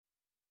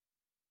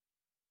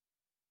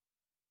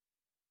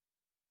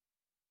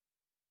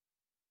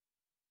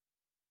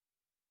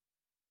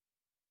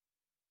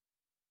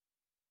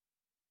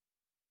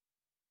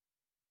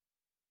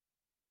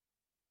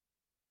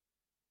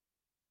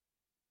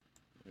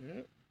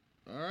Yeah.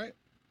 All right.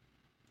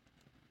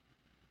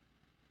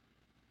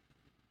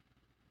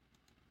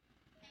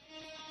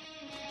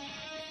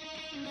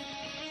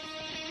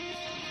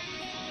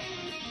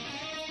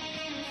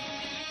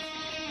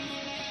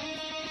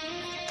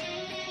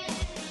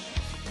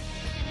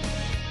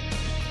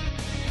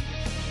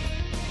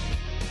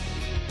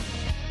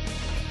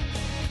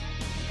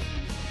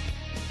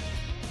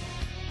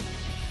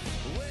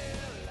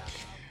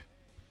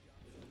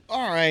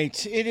 All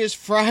right, it is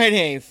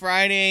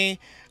Friday,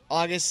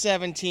 August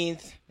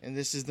 17th, and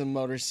this is the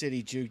Motor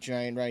City Juke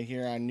Giant right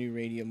here on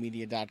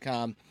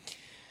newradiomedia.com.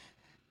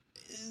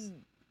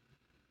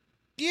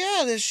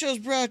 Yeah, this show's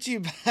brought to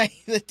you by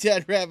the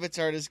Dead Rabbits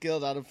Artists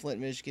Guild out of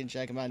Flint, Michigan.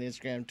 Check them out on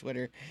Instagram,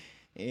 Twitter,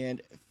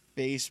 and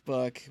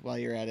Facebook. While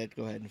you're at it,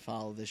 go ahead and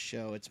follow this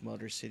show. It's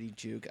Motor City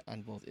Juke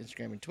on both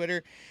Instagram and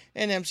Twitter,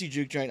 and MC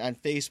Juke Giant on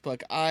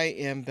Facebook. I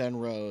am Ben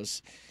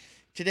Rose.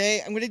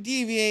 Today, I'm going to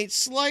deviate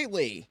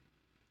slightly,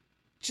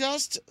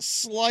 just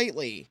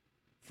slightly,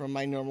 from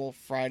my normal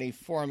Friday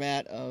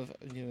format of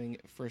doing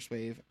First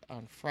Wave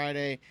on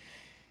Friday.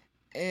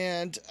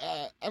 And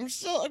I'm going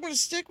to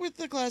stick with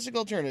the classic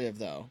alternative,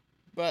 though.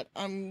 But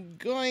I'm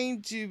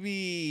going to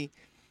be,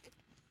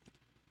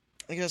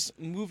 I guess,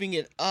 moving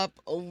it up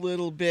a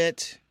little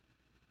bit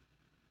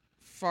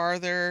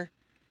farther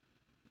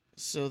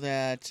so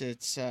that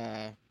it's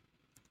going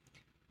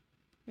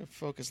to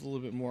focus a little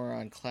bit more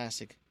on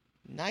classic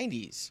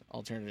 90s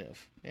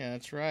alternative. Yeah,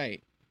 that's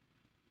right.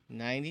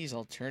 90s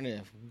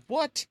alternative.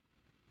 What?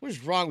 What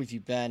is wrong with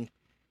you, Ben?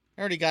 I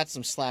already got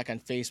some slack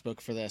on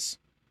Facebook for this.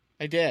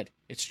 I did.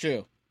 It's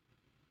true.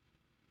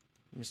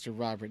 Mr.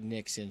 Robert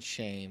Nixon,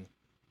 shame.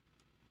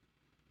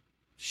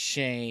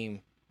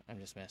 Shame. I'm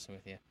just messing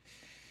with you.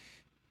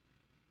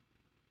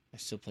 I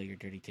still play your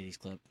Dirty Titties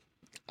clip.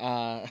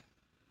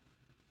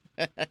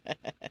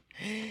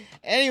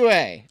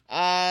 Anyway,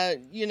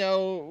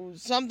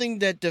 something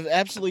that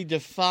absolutely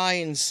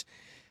defines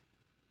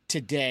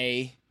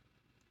today,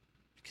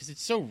 because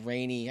it's so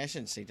rainy. I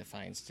shouldn't say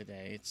defines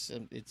today. This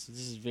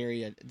is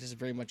very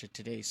much a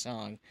today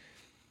song.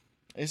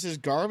 This is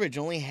Garbage,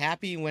 Only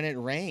Happy When It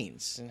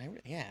Rains. And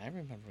I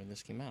remember when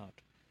this came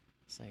out.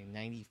 It's like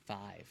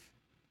 95.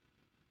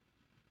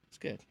 It's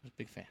good. I was a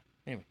big fan.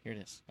 Anyway, here it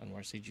is on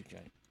Motor City Juke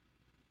Giant.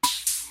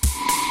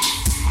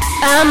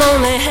 I'm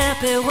only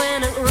happy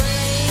when it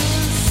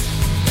rains.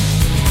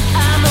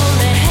 I'm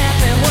only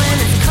happy when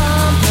it's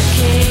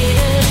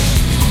complicated.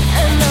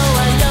 And though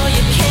I know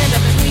you can't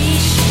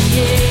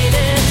appreciate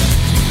it,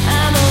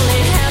 I'm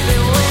only happy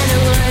when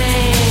it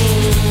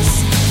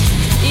rains.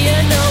 You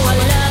know I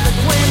love it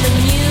when the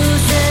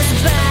news is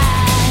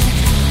bad.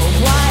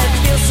 Why it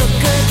feels so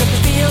good to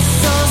feel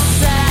so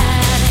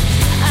sad.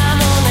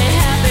 I'm only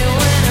happy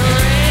when it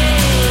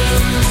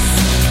rains.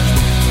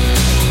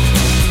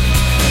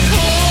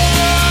 Pour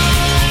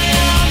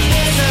your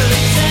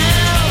misery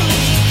down.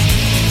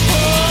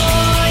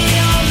 Pour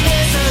your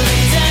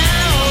misery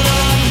down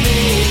on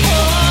me.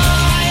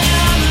 Pour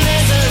your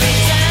misery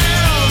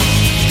down.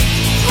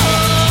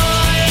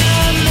 Pour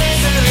your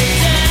misery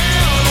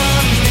down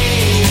on me.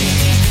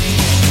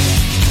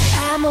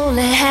 I'm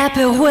only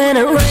happy when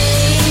it rains.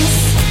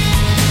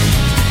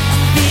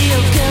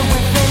 Feel good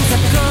when things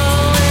are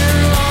going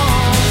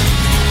wrong.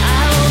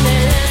 I only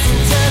listen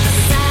to the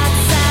sad,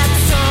 sad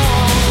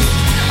songs.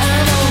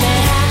 I'm only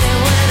happy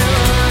when it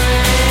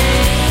rains.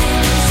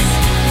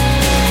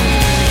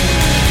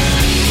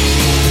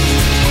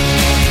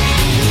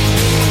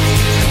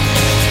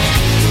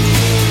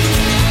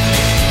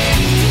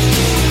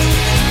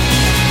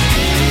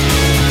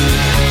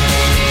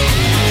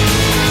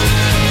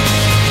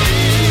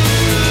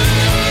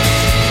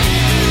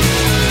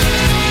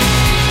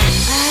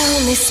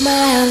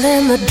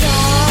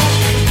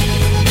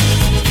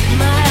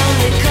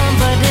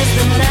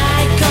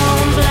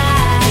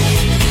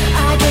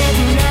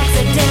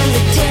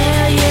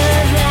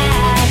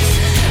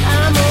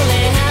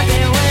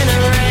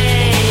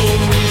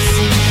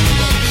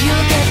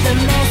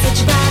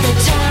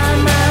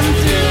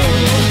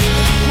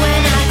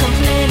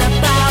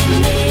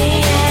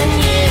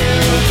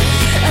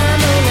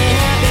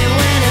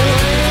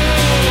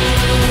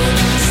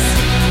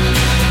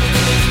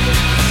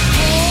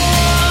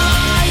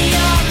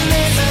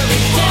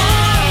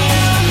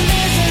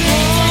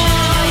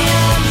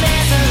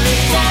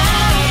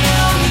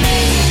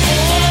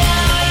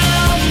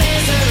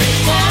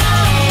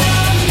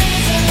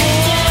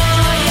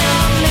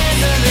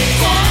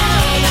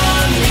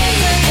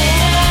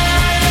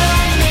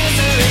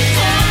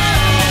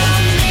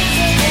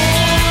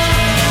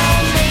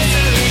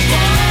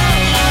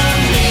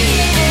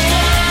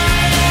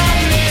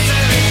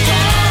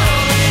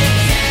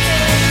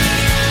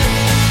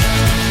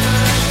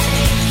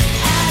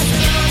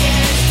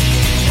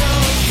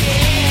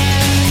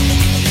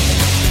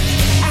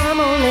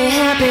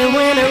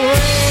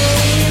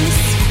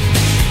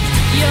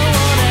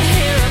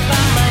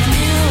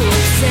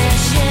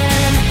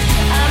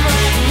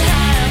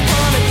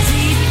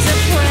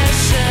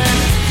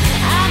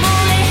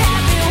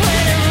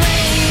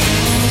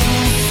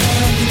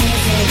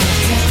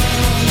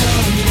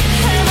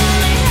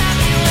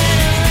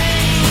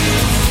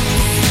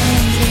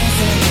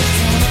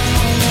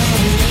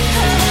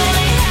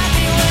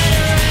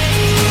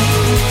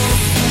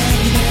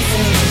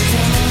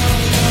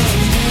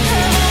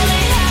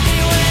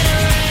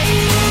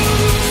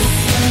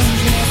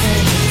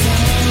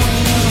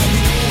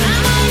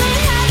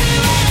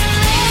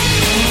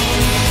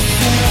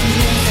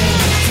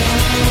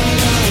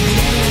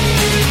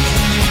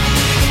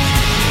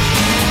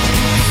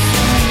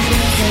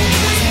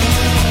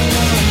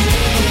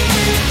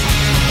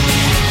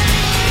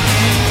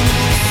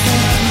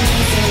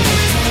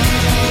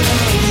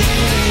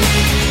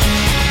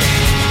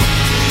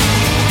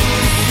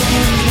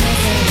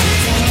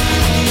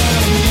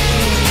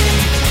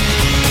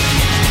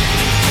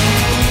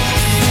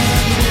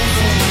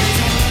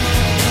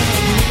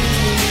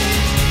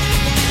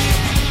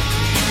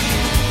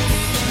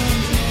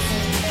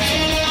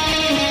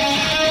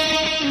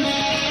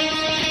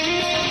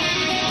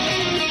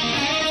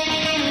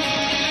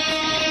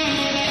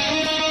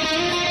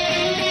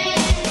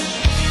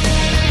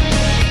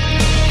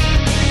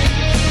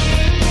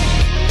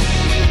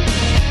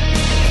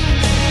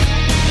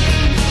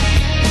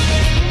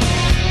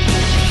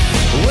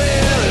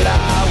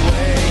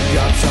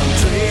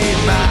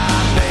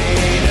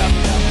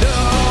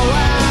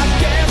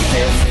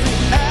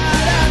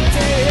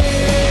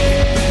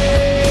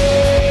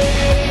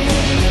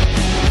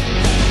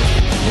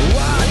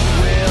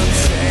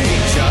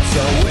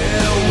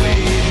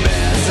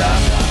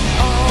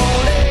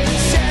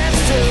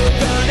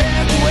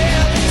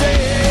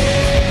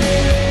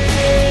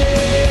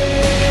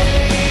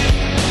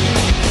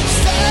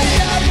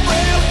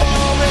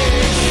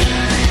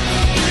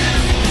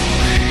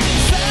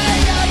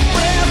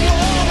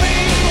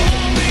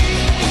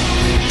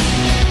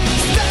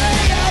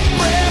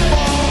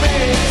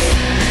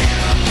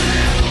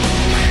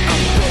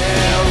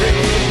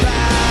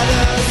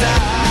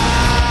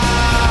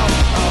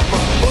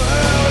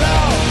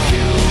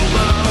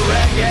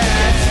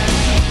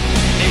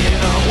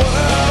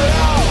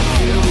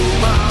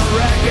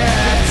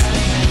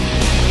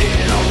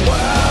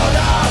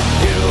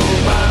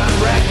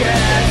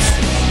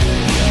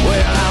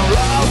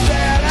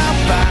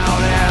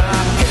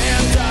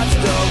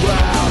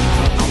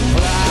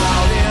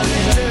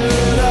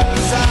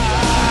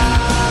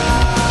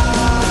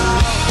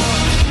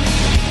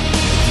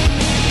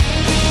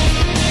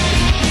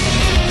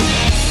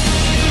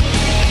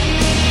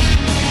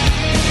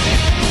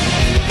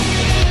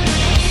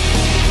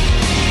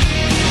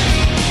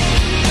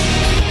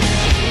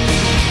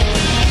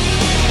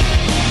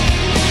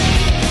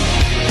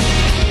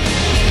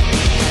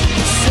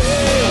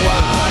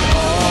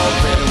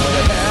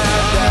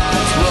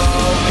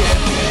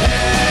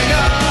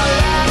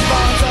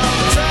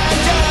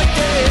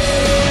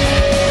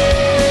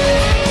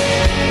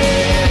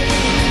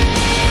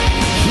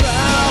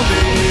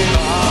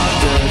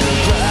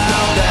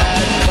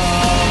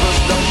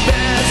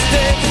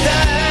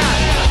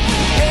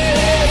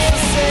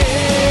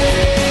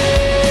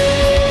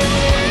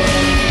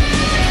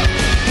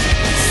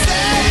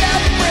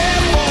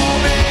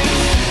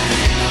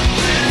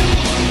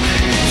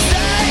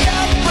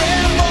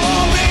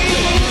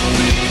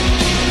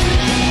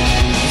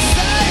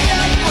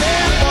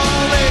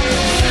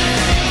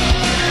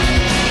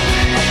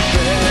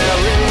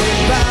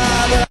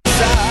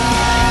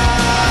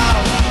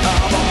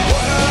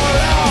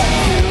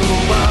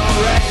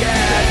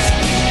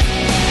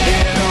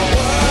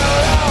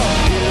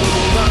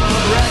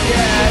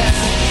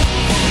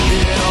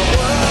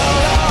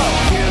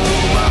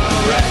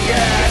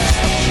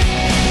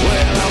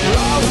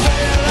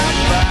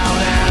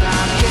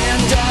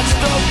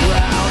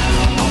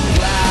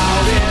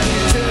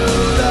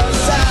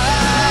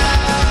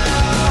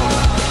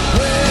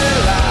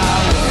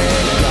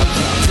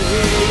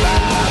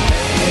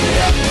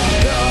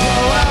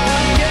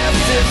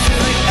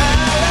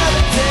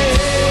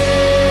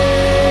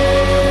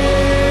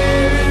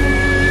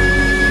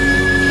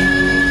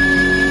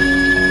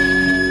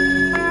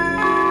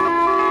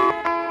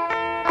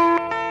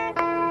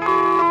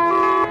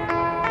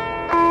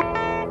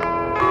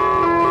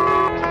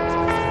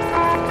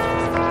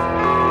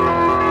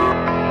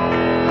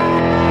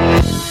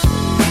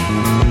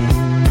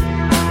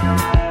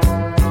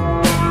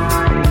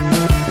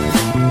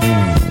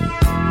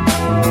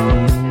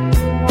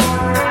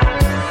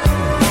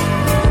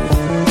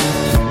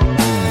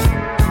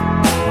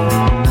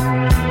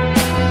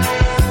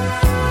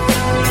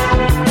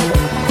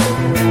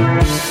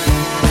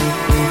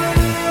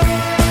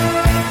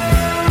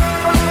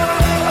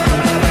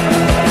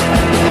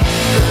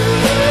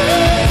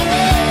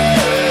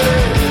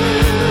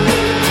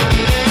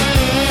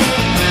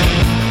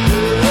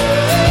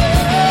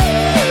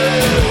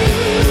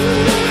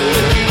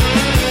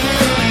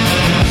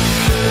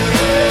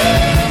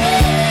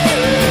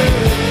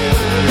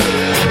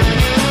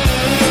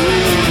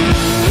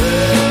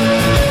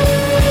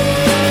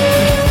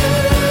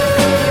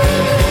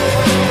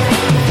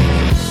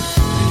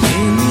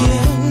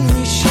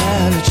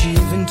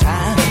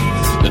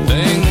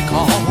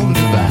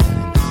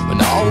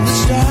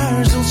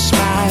 stars will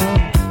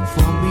smile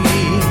for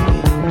me.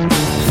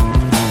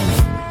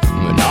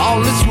 When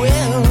all is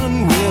well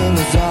and will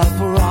is all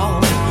for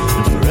all,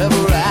 and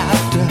forever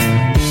after.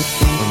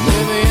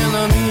 Maybe in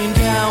the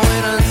meantime,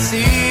 wait and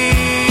see.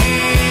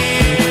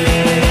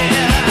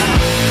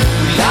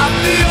 Love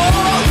the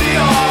all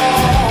you.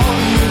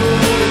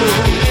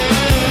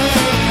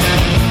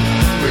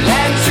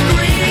 Lands are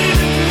green,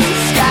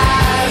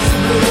 skies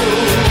are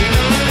blue.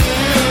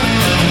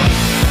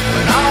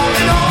 When all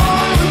in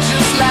all,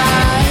 just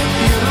like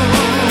you.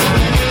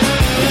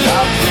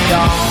 Love the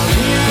all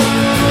you.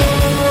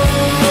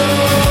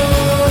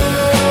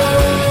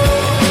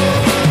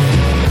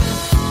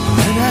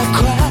 When I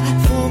cry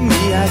for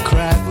me, I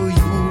cry for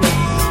you.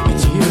 The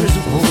tears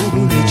of hope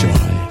and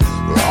joy,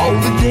 for all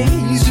the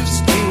days have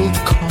still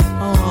to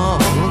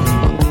come.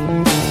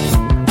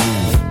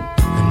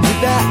 And if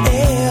I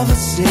ever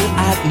say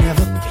I'd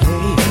never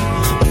play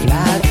or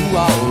fly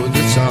toward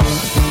the sun,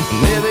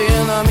 maybe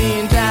in the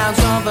meantime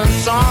something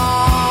song.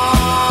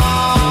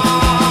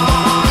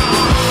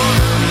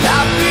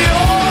 I'll be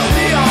all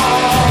you.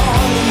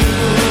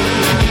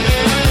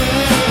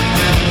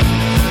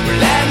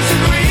 Lands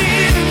are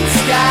green and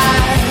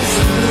skies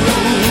are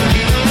blue.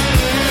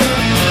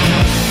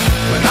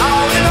 When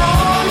all in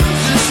all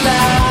it's just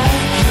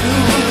like you.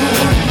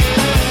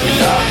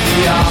 Love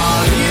the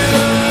all you.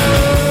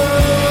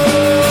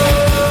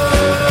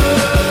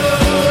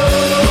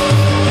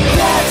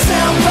 That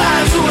sound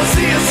fine, so I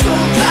see it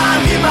sometime.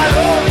 Give my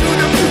love to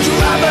the future,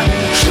 I'm a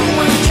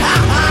human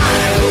time.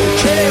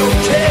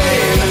 Okay,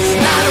 that's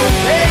not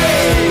okay.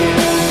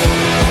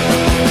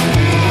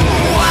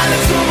 While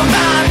it's on my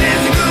mind,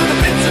 there's a good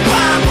bits of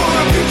crime for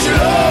a future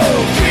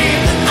love dream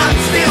that I'm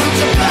still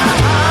to find.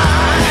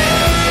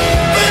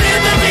 But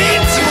in the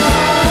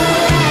meantime,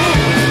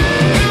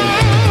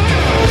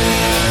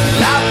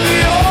 I'll be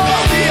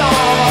all you.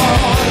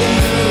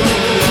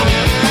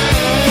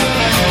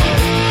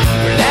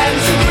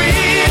 Lands are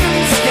green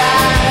and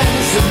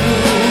skies are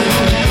blue.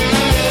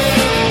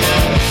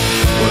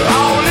 We're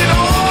all in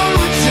all,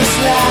 we're just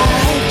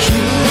like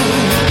you.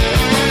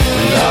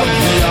 Love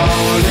me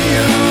all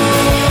you.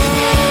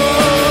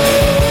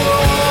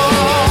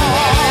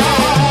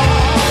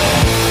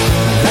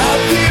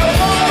 Love me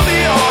all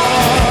you.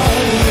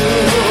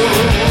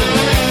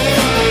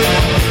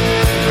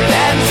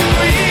 Lands are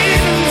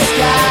green and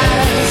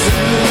skies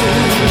are blue.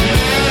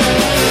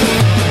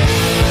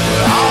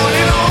 We're all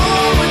in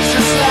all, we're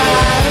just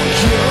like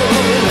you.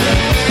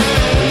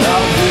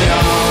 Love me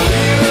all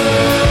you.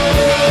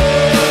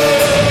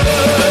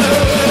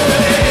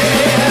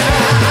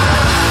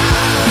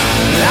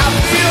 Love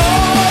me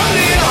all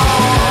you.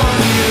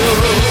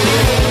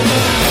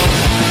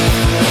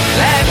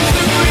 Lands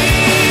are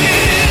green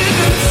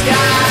and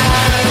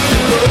skies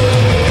are blue.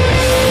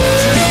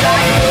 Just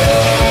like you.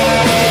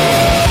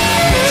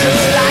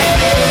 Just like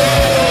you.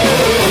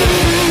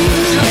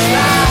 Just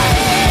like you.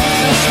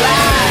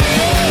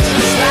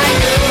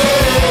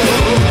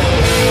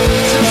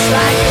 Just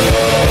like you.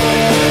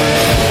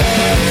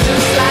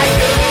 Just like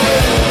you.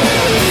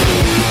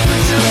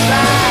 Just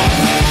like you.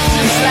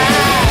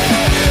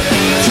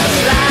 Just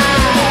like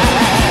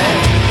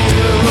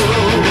you.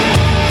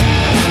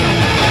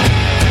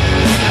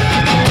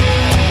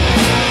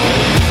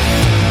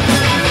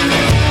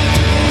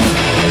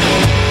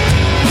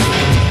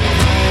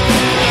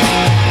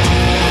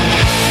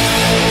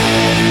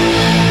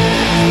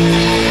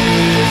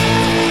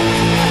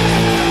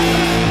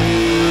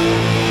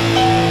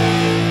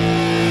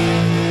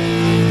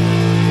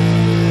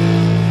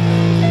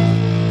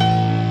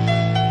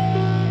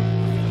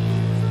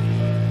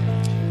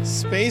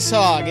 Space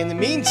Hog. In the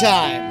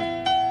meantime,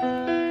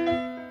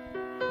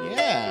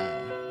 yeah,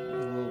 a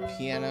little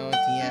piano at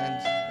the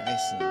end,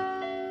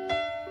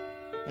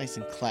 nice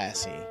and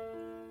classy.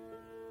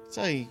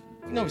 So you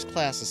can always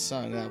class a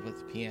song up with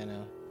the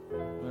piano.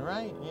 Am I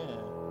right?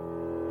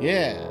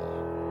 Yeah.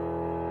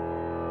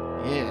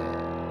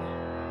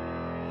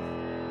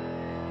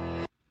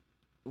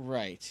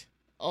 Right.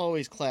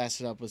 Always class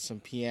it up with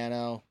some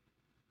piano,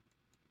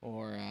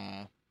 or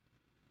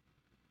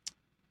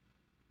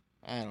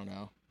I don't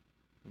know.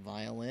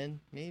 Violin,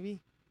 maybe?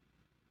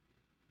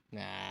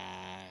 Nah.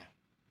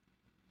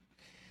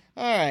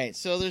 Alright,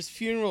 so there's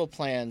funeral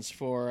plans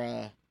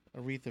for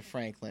Aretha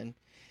Franklin.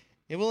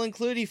 It will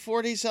include a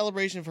 4-day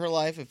celebration of her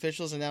life.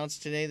 Officials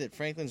announced today that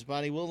Franklin's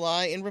body will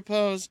lie in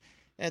repose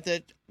at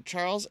the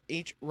Charles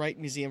H. Wright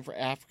Museum for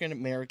African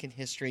American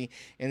History,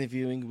 and the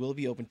viewing will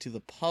be open to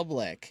the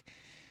public.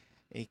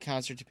 A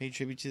concert to pay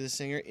tribute to the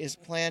singer is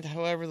planned.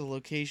 However, the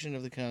location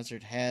of the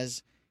concert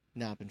has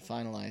not been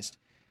finalized.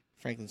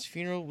 Franklin's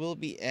funeral will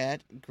be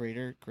at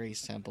Greater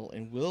Grace Temple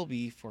and will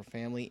be for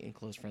family and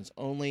close friends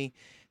only.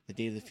 The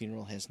date of the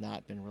funeral has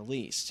not been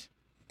released.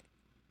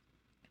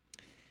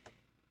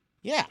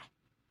 Yeah,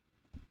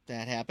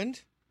 that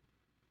happened.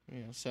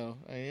 So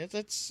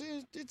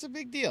it's a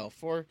big deal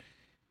for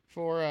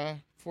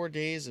 4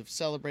 days of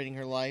celebrating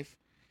her life.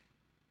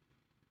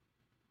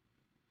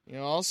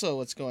 Also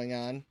what's going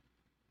on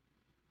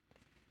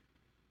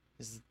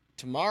is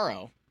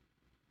tomorrow,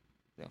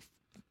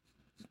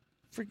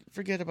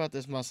 forget about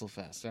this Muscle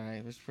Fest, all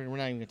right? We're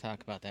not even going to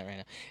talk about that right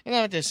now. And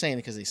I'm not just saying it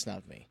because they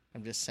snubbed me.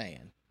 I'm just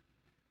saying.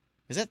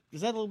 Is that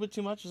a little bit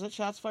too much? Is that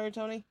shots fired,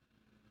 Tony?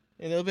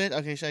 A little bit?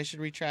 Okay, so I should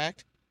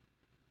retract?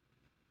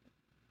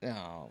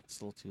 No,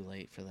 it's a little too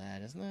late for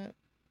that, isn't it?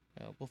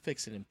 Oh, we'll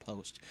fix it in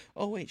post.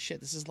 Oh, wait, shit,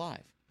 this is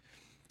live.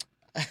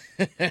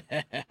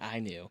 I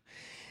knew.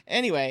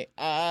 Anyway,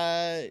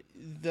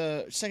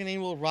 the second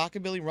annual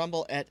Rockabilly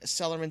Rumble at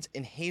Sellerman's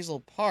in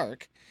Hazel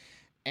Park,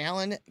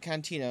 Alan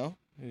Contino,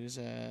 who's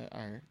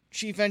our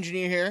chief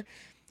engineer here,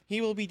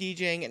 he will be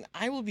DJing, and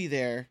I will be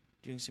there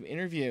doing some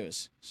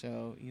interviews.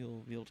 So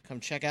you'll be able to come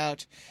check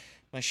out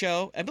my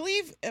show. I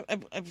believe,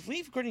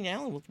 according to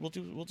Alan,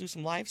 we'll do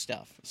some live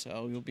stuff.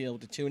 So you'll be able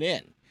to tune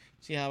in.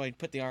 See how I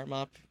put the arm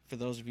up for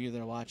those of you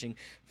that are watching.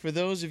 For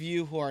those of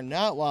you who are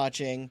not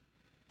watching,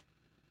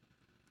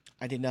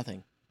 I did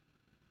nothing.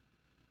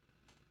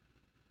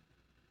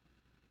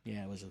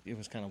 Yeah, it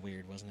was kind of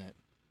weird, wasn't it?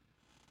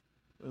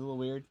 It was a little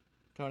weird,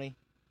 Tony.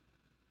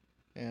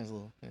 Yeah, it was a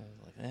little. Yeah, it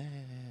was like,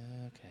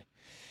 okay.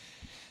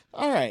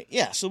 All right,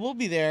 yeah. So we'll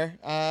be there.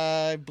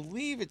 I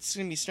believe it's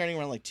gonna be starting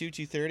around like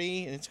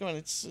 2:30, and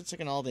it's like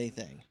an all day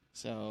thing.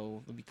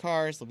 So there'll be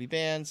cars, there'll be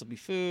bands, there'll be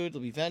food,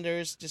 there'll be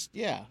vendors. Just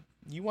yeah,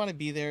 you want to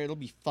be there. It'll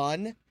be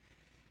fun.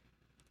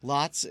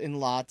 Lots and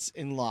lots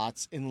and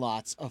lots and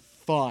lots of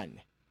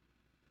fun.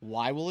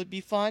 Why will it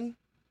be fun?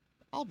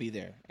 I'll be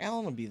there.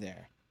 Alan will be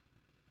there.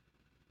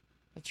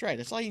 That's right.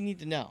 That's all you need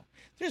to know.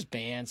 There's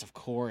bands, of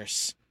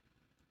course.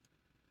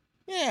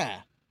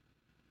 Yeah.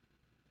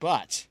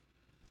 But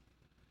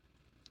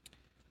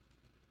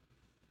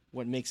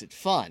what makes it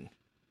fun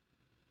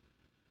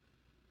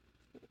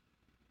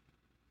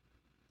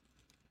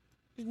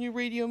is New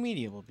Radio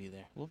Media will be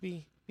there. We'll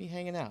be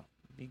hanging out.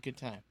 It'll be a good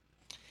time.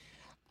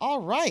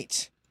 All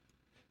right.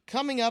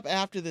 Coming up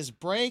after this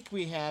break,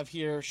 we have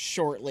here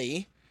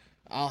shortly,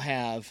 I'll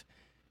have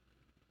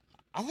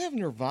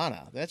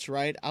Nirvana. That's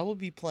right. I will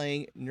be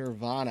playing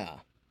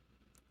Nirvana.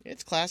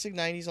 It's classic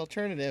 90s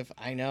alternative.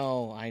 I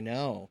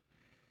know.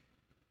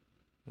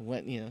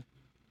 What, I'm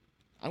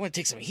going to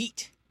take some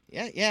heat.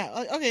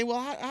 Yeah. Okay, well,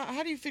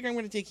 how do you figure I'm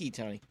going to take heat,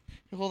 Tony?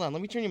 Hold on.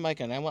 Let me turn your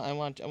mic on. I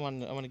want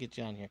to get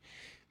you on here.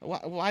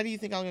 Why do you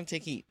think I'm going to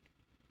take heat?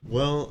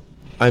 Well,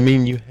 I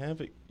mean, you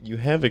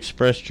have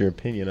expressed your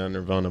opinion on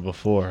Nirvana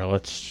before.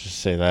 Let's just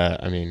say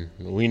that. I mean,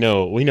 we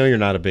know you're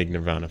not a big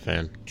Nirvana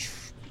fan.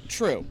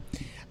 True.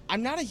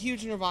 I'm not a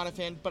huge Nirvana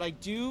fan, but I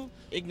do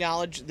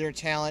acknowledge their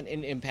talent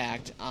and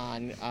impact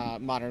on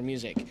modern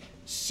music.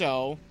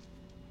 So,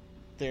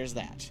 there's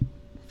that.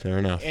 Fair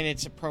enough. And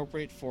it's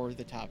appropriate for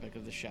the topic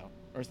of the show,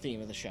 or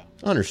theme of the show.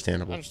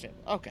 Understandable.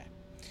 Okay.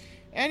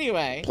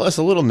 Anyway. Plus,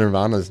 a little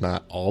Nirvana is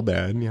not all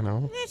bad,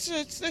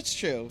 That's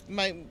true.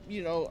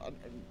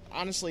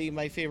 Honestly,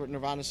 my favorite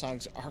Nirvana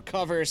songs are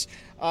covers.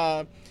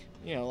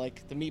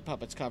 Like the Meat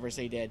Puppets covers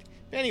they did.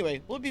 But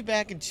anyway, we'll be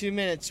back in 2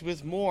 minutes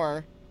with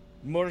more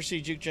Motor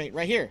City Juke Joint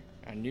right here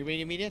on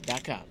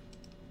NewRadioMedia.com.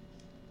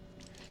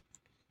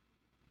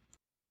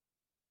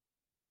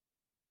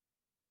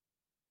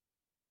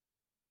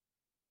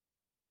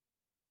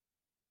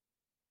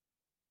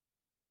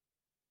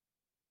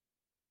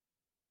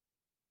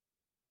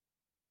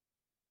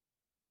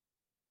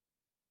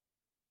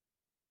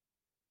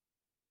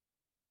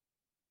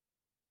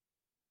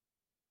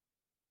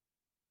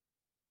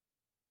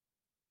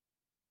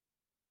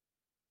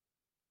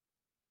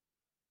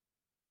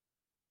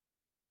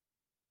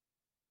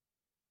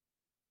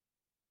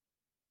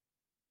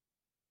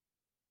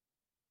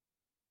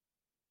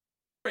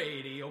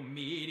 Radio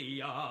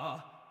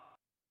Media.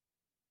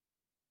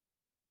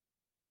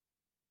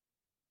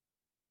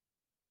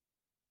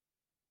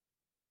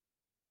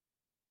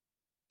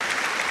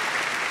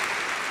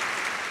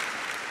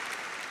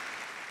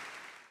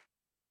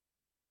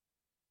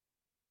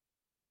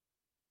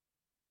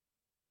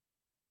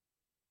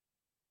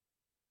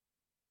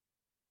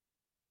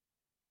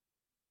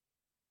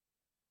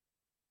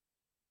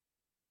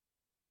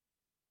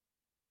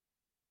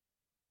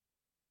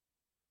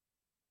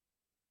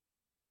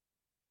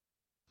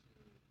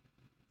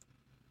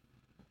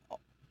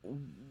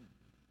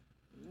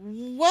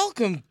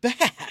 Welcome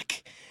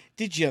back.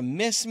 Did you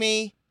miss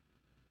me?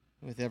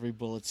 With every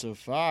bullet so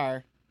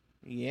far.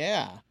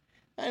 Yeah.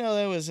 I know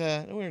that was,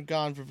 we weren't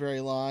gone for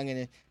very long,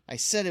 and I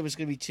said it was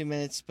going to be 2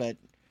 minutes, but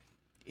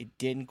it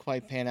didn't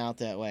quite pan out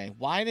that way.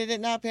 Why did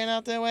it not pan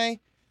out that way?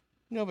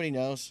 Nobody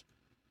knows.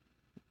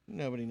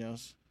 Nobody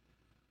knows.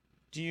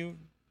 Do you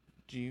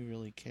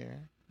really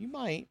care? You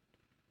might.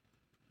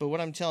 But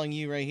what I'm telling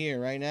you right here,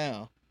 right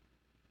now,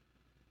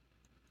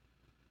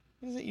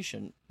 is that you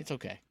shouldn't. It's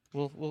okay.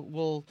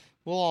 We'll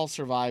all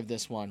survive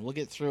this one. We'll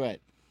get through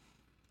it.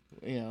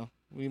 It'll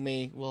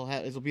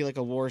be like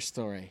a war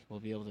story.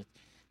 We'll be able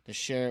to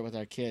share it with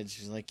our kids.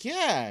 She's like,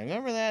 yeah,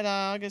 remember that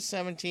August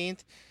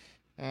 17th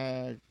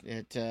at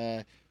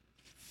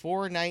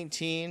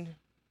 4:19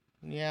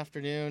 in the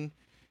afternoon,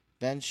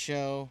 bench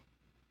show.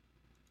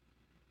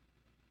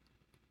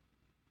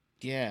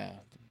 Yeah,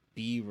 the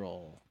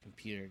B-roll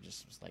computer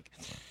just was like.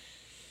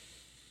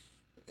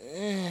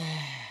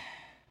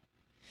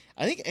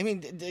 I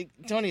mean,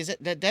 Tony, is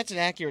that's an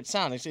accurate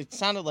sound. It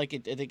sounded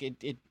like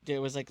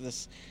there was like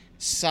this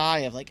sigh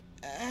of like,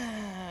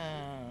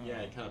 ah.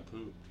 Yeah, it kind of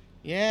pooped.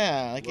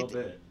 Yeah, like A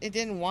little bit. It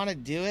didn't want to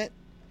do it.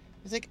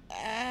 It's like,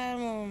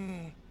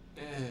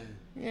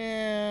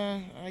 yeah,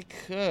 I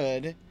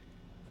could,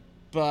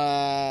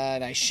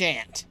 but I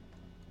shan't.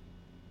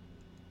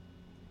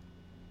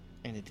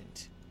 And it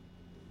didn't.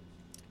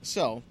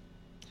 So,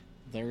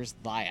 there's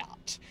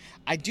that.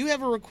 I do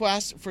have a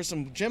request for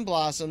some Gin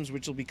Blossoms,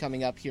 which will be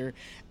coming up here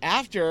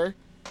after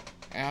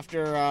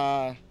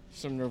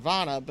some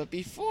Nirvana. But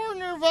before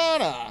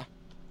Nirvana,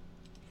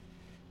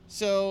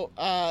 so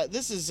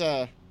this is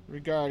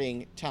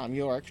regarding Tom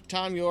York.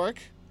 Tom York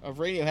of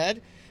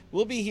Radiohead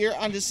will be here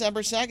on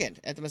December 2nd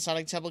at the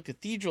Masonic Temple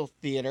Cathedral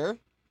Theater.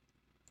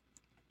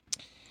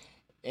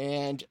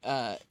 And,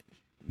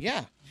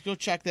 yeah, go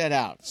check that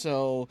out.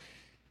 So,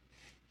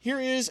 here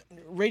is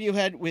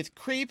Radiohead with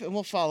Creep, and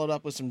we'll follow it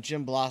up with some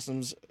Gin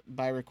Blossoms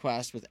by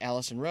request with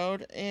Allison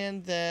Road,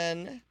 and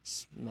then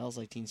Smells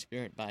Like Teen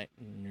Spirit by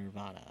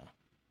Nirvana.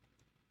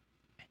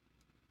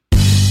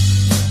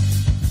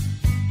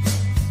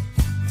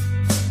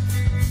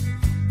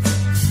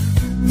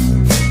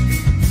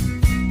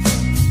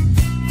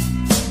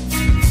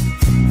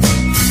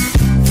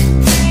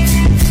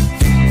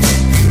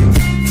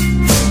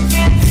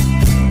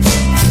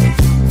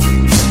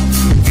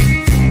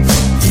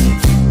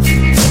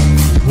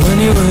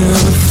 Anywhere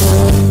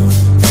before,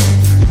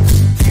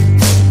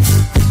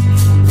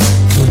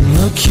 couldn't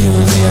look you in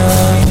the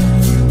eye.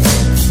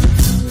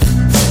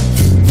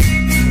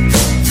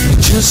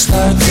 You're just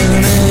like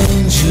an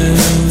angel.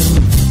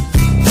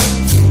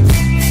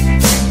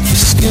 Your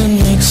skin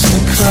makes me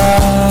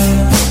cry.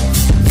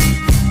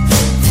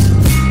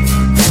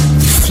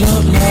 You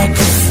float like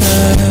a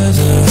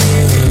feather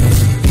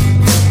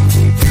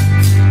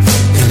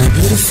in a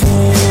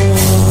beautiful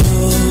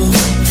world.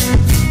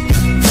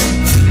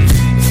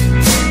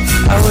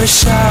 I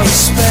wish I was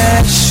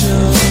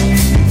special.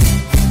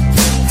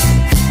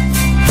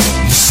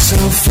 You're so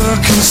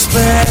fucking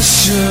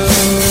special.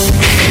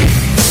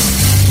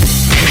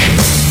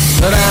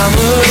 But I'm a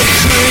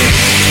creep.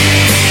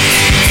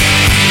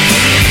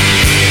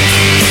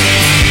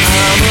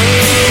 I'm a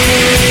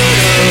widow.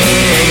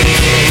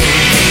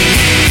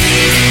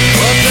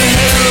 What the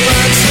hell am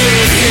I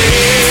doing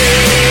here?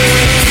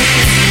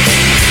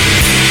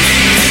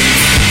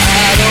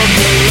 I don't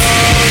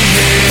belong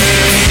here.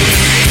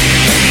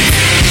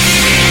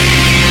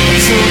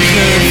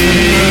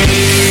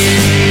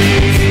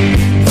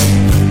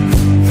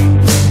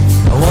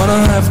 I wanna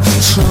have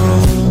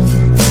control.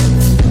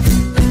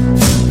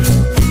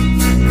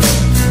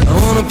 I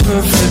want a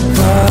perfect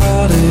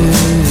body.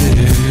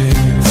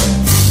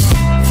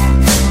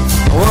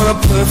 I want a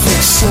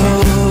perfect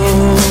soul.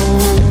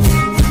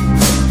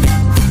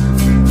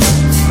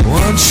 I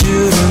want you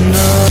to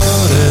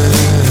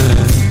notice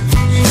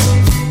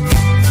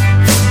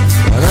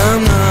when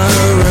I'm not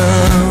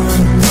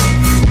around.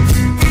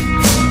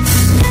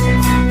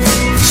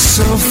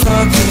 So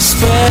fucking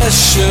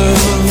special.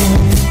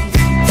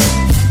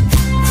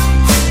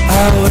 I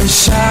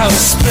wish I was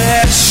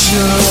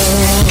special.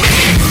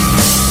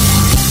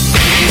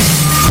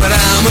 But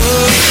I'm a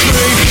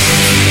creep.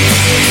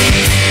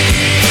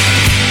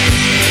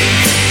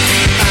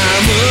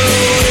 I'm a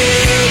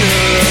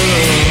widow.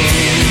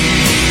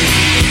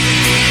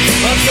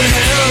 What the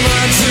hell am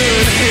I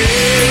doing here?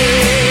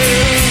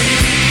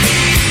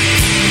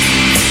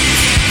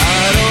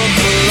 I don't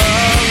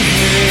belong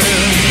here.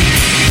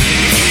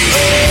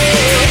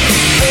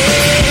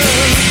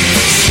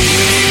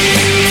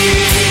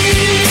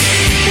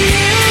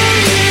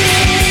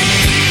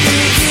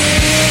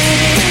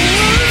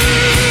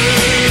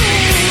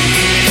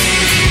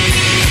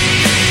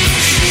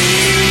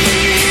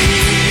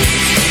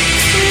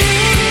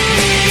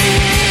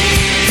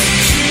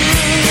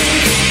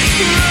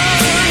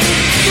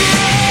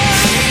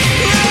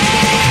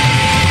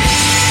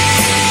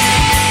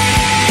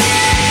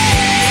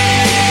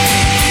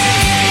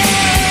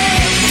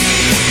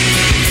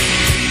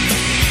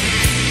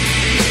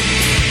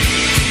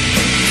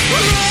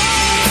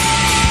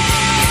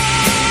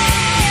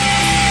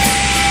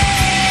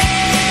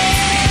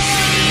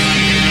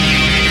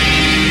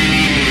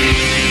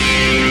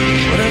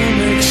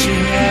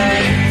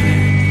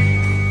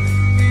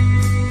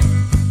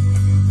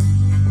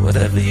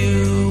 Whatever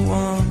you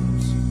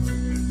want.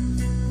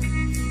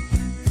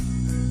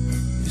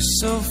 You're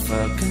so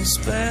fucking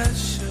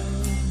special.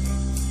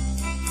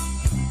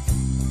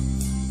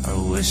 I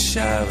wish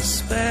I was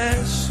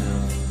special.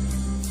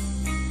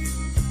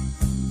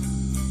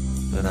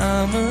 But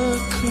I'm a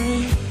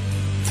creep.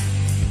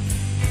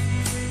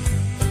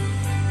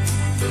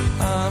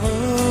 I'm a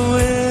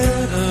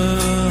widow.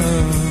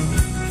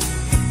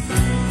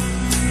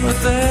 What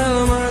the hell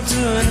am I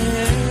doing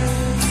here?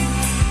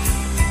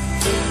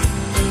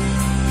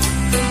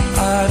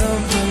 I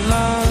don't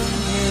belong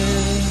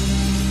here.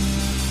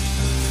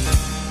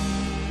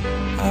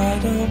 I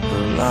don't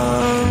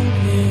belong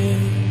here.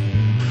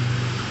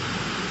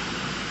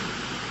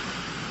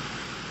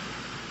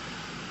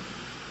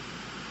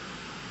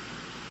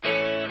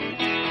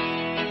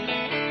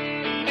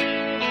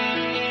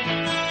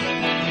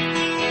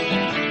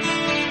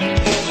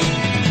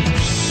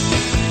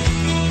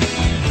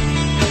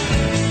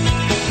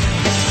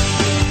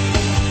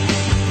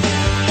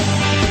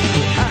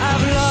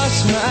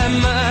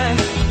 mind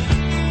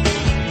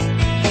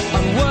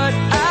on what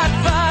I'd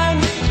find,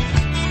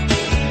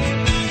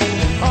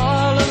 and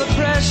all of the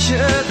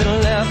pressure that I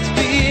left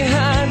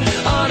behind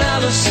on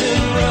Allison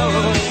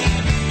Road.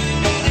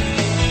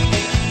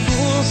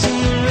 Fools in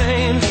the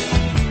rain,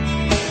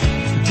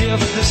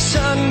 if the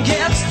sun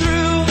gets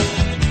through,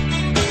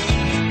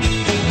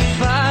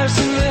 fires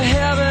in the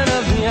heaven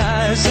of the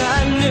eyes I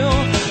knew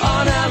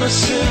on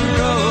Allison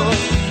Road.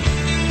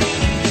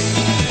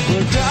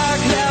 Where dark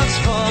clouds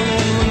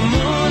falling when the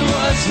moon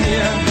was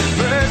near,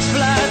 birds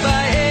fly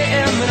by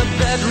AM in a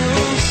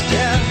bedroom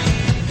stare.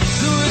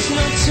 There was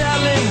no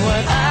telling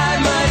what I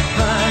might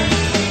find,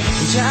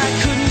 which I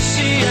couldn't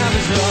see, I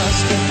was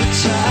lost at the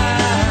time.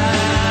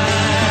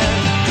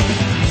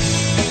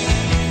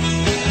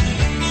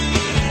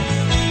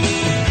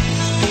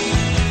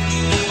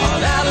 On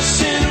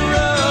Allison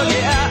Road,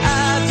 yeah,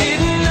 I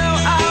didn't know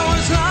I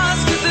was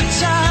lost at the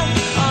time.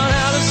 On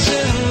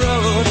Allison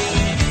Road,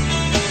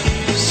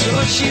 so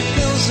she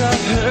fills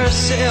up her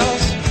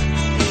sails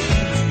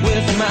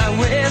with my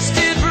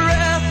wasted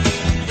breath,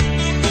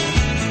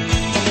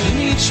 and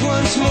each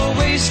one's more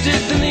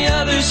wasted than the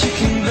others, you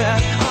can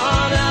bet.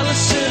 On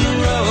Allison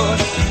Road,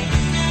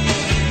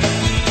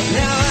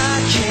 now I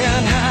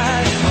can't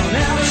hide. On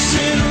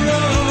Allison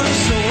Road,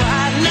 so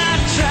why not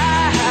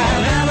try?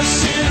 On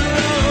Allison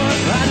Road,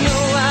 I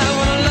know I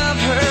wanna love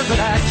her, but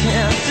I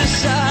can't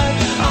decide.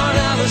 On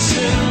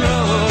Allison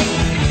Road,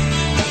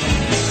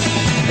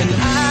 and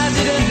I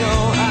didn't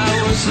know I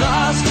was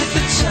lost at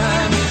the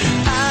time.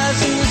 Eyes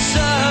in the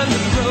sun,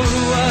 the road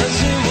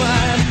wasn't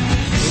wide,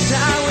 and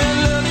I went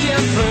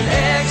looking for an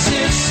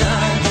exit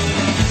sign.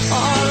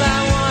 All I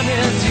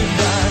wanted to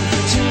find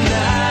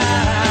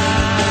tonight.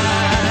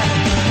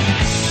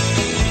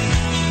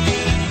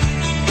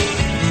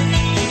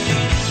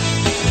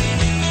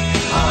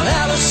 On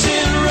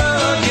Allison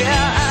Road,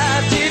 yeah, I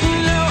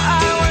didn't know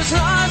I was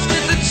lost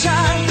at the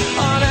time.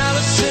 On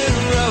Allison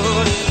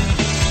Road.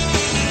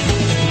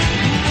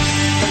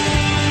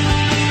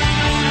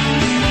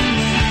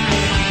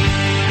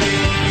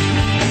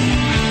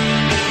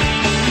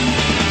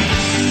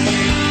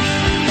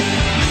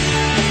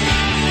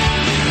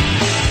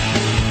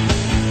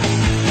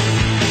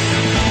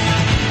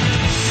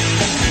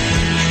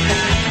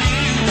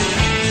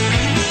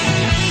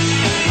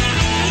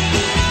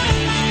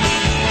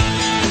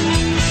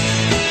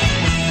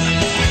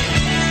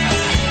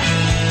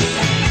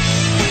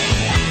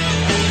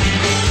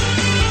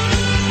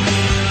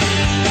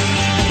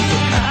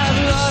 I've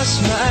lost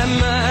my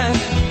mind,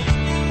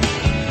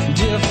 and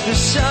if the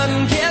sun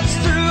gets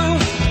through,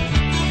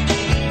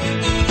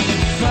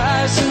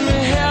 fires in the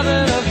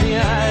heaven of the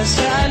eyes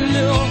I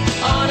knew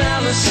on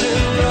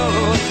Allison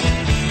Road.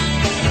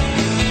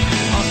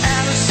 On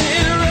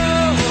Allison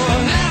Road,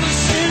 on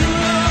Allison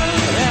Road,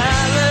 on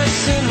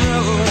Allison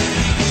Road.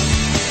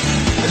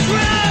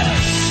 Run!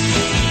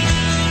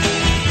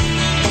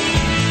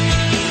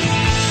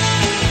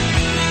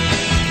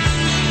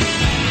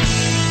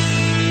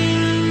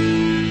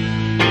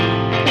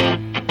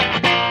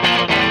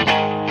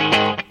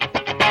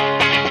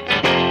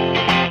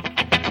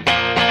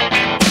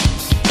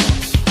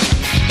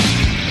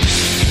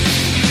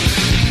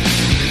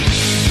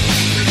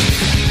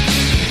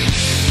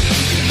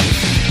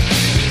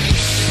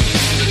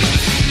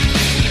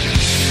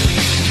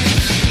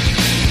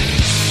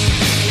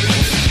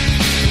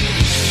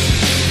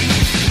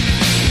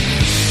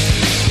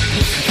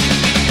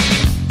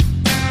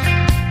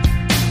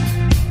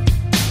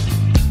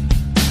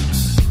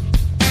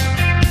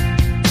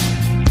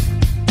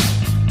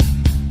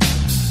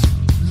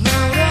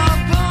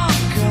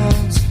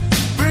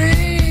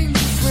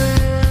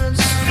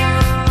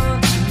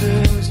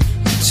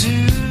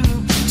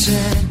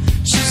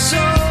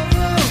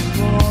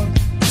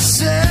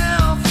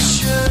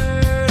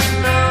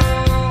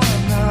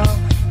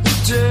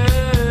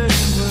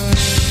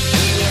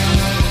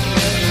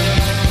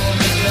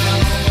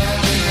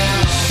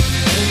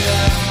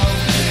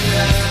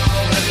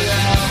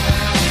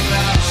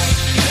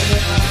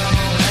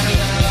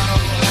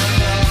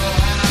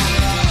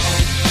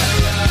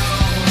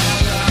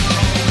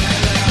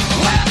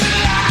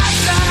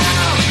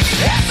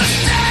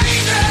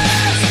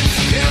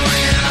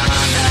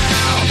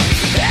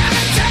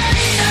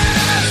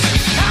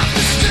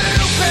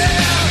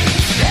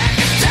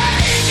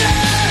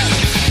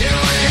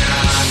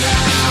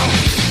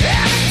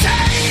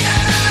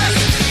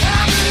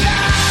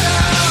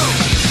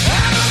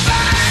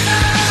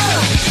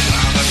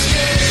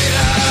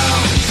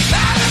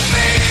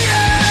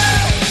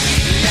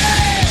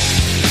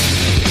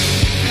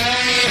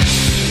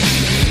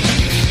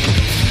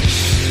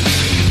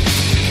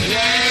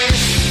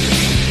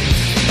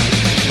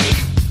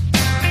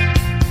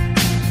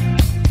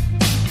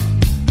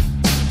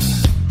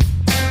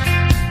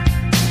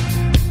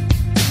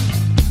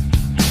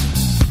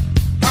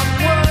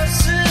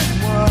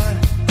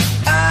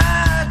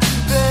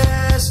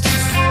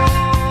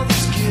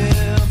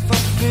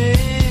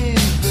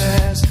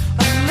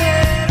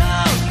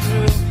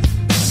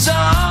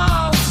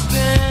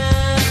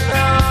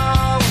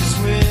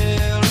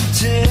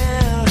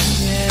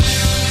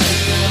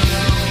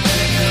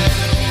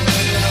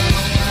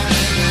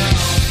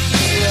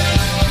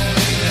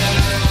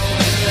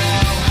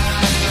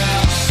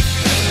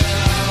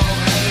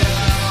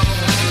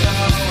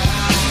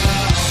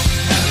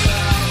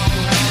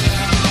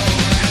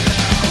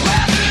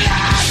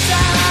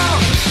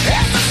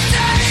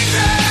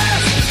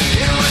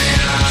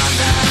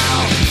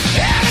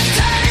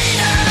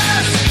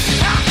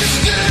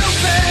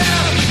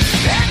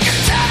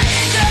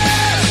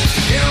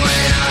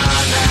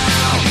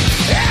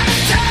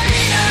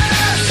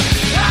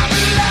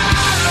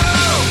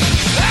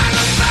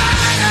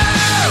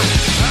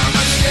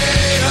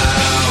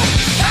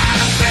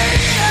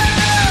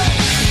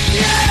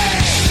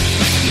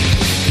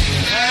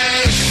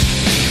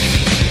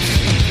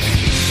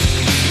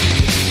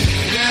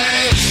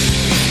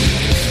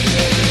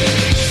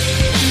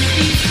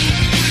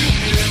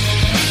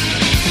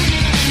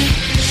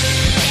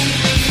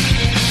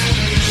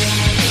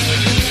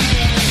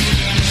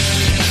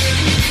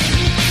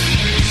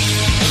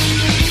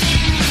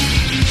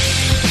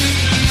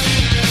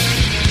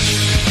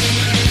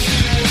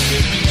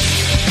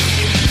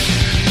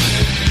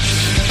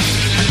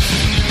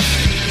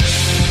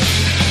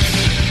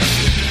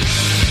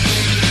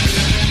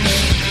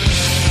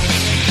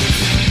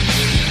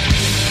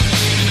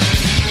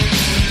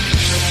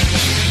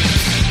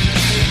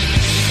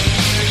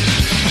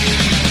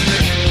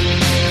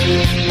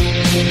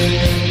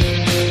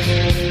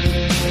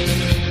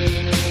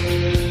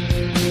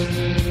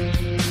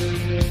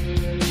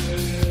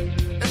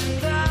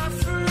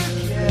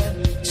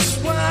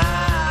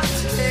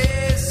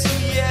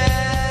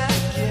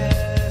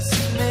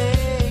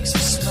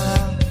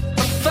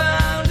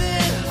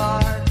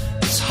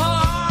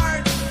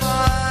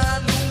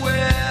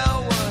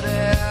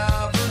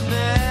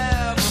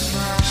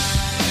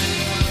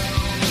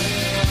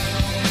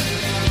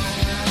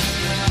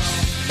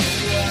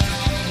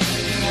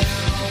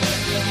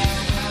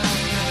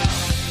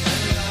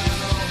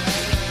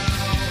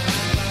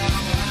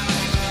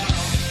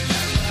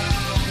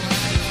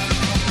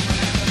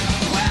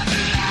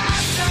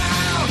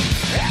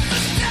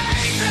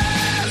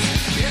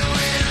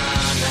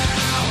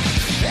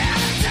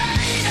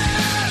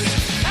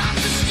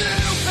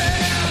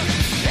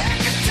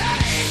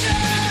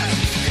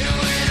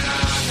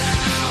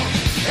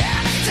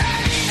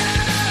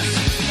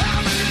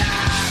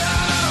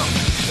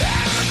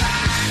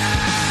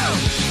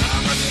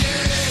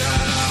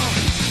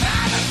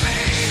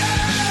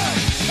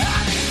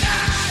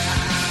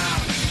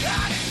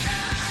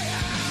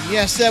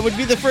 Yes, that would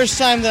be the first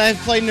time that I've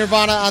played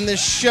Nirvana on this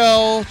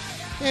show.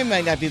 It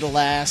might not be the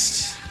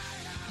last.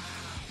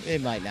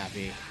 It might not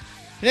be.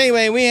 But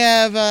anyway, we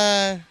have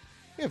a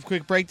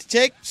quick break to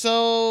take,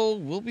 so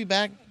we'll be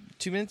back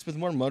 2 minutes with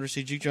more Motor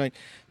City Juke Joint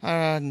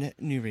on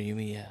New Radio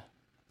Media.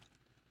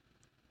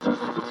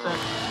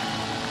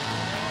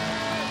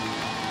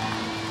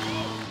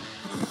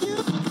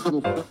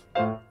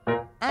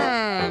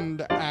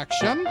 And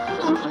action.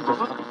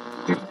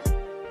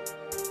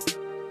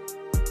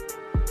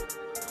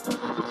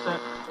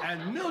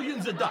 And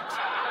millions of ducks.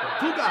 The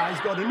two guys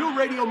go to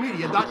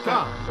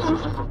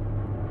newradiomedia.com.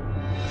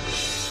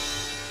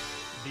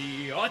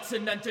 The Arts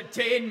and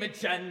Entertainment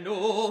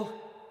Channel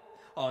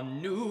on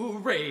New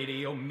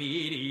Radio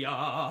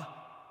Media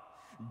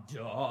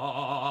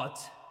 .com.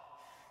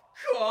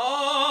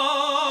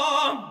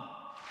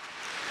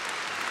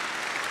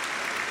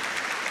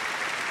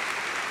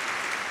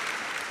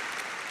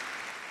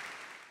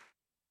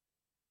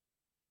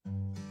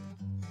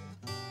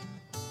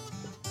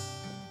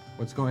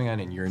 What's going on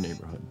in your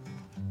neighborhood?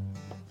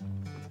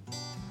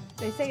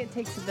 They say it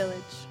takes a village.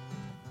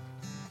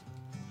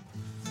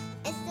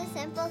 It's the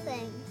simple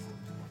things.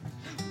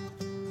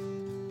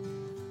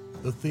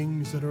 The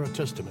things that are a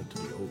testament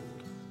to the old.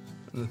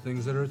 And the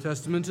things that are a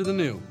testament to the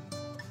new.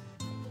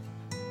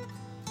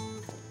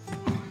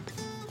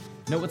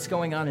 Know what's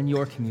going on in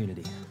your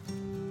community.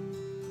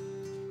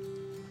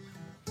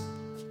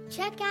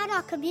 Check out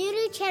our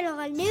community channel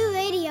on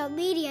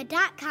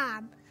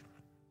newradiomedia.com.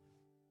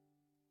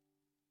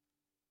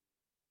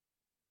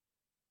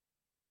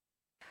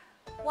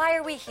 Why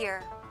are we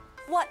here?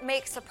 What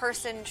makes a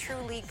person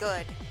truly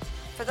good?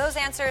 For those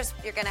answers,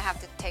 you're going to have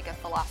to take a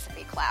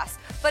philosophy class.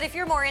 But if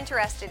you're more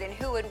interested in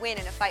who would win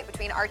in a fight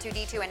between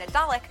R2-D2 and a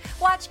Dalek,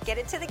 watch Get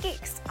It to the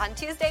Geeks on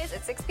Tuesdays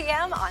at 6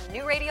 p.m. on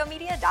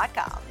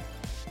newradiomedia.com.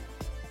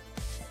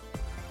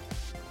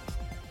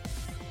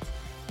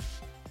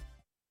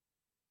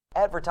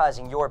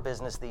 Advertising your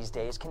business these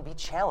days can be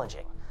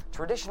challenging.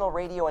 Traditional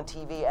radio and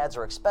TV ads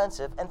are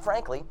expensive and,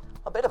 frankly,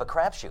 a bit of a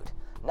crapshoot.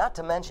 Not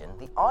to mention,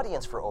 the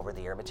audience for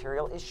over-the-air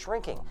material is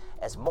shrinking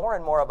as more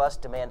and more of us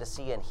demand to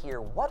see and hear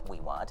what we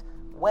want,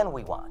 when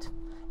we want.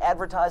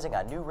 Advertising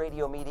on New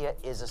Radio Media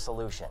is a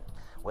solution.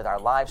 With our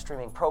live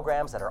streaming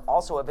programs that are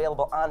also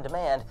available on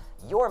demand,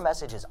 your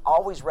message is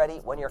always ready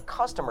when your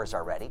customers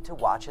are ready to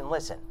watch and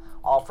listen,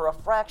 all for a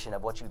fraction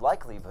of what you'd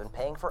likely have been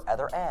paying for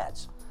other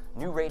ads.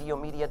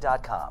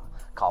 NewRadioMedia.com.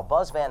 Call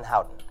Buzz Van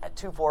Houten at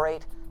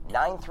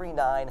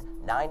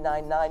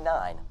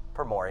 248-939-9999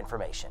 for more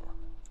information.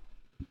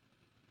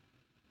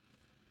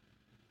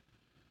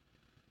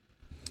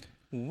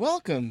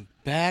 Welcome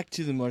back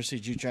to the Motor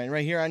City Juke Joint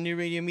right here on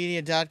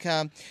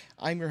newradiomedia.com.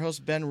 I'm your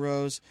host, Ben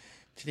Rose.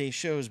 Today's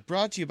show is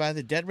brought to you by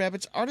the Dead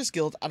Rabbits Artist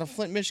Guild out of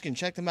Flint, Michigan.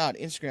 Check them out.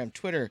 Instagram,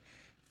 Twitter,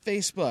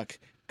 Facebook.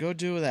 Go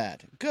do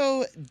that.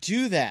 Go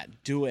do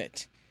that. Do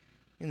it.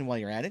 And while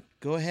you're at it,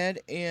 go ahead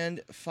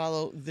and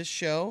follow this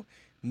show,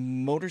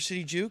 Motor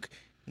City Juke,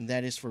 and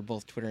that is for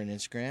both Twitter and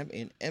Instagram,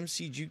 and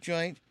MC Juke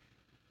Joint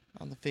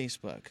on the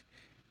Facebook.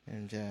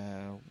 And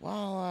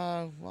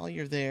while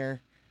you're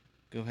there,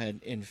 go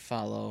ahead and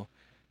follow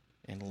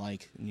and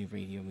like New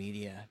Radio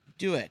Media.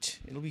 Do it.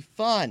 It'll be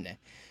fun.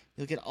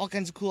 You'll get all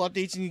kinds of cool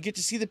updates, and you get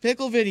to see the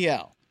pickle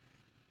video.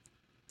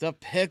 The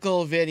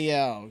pickle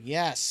video.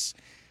 Yes.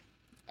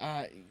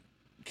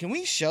 Can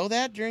we show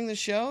that during the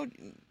show?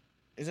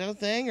 Is that a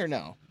thing or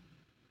no?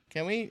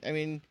 Can we? I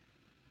mean,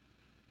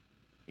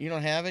 you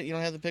don't have it? You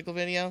don't have the pickle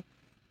video?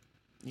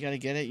 You got to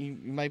get it?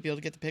 You might be able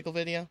to get the pickle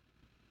video?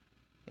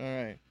 All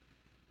right.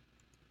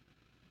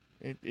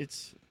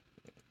 It's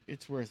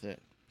worth it.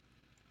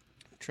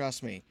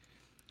 Trust me.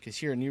 Because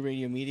here at New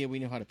Radio Media, we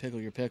know how to pickle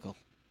your pickle.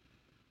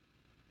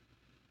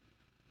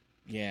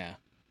 Yeah.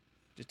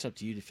 It's up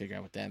to you to figure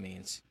out what that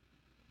means.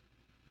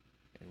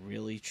 It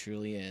really,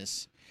 truly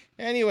is.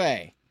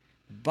 Anyway,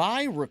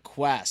 by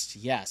request.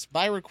 Yes,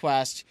 by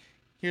request.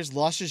 Here's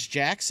Luscious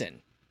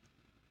Jackson.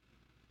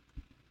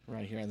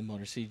 Right here on the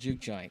Motor City Juke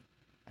Joint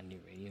on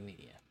New Radio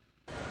Media.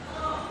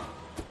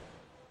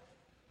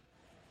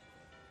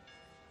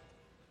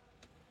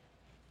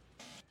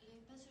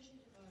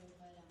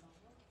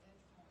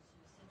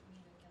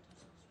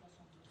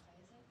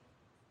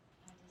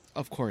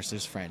 Of course,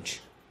 there's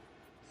French.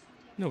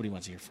 Nobody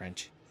wants to hear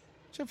French.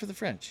 Except for the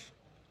French.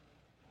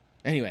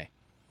 Anyway.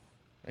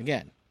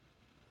 Again.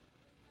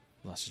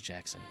 Luscious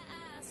Jackson.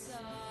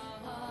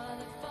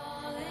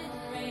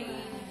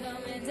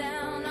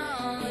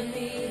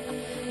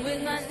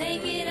 With my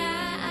naked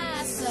eye,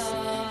 I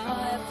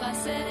saw if I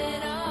set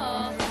it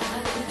off,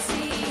 I could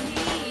see.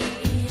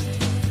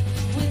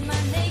 With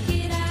my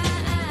naked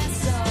eye, I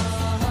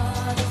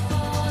saw the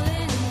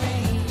falling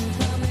rain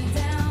coming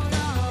down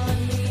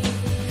on me.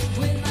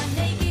 With my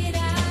naked eye,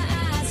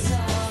 I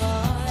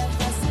saw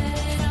if I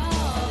set it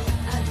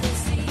off, I could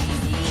see.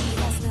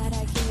 Last night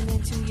I came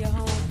into your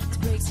home to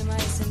break some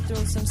ice and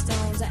throw some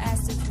stones. I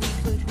asked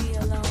if we could be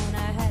alone.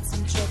 I had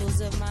some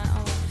troubles of my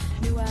own.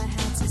 Knew I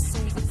had to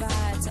say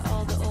goodbye to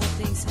all the old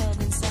things held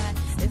inside.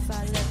 If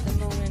I let the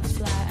moment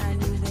fly, I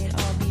knew they'd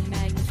all be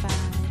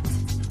magnified.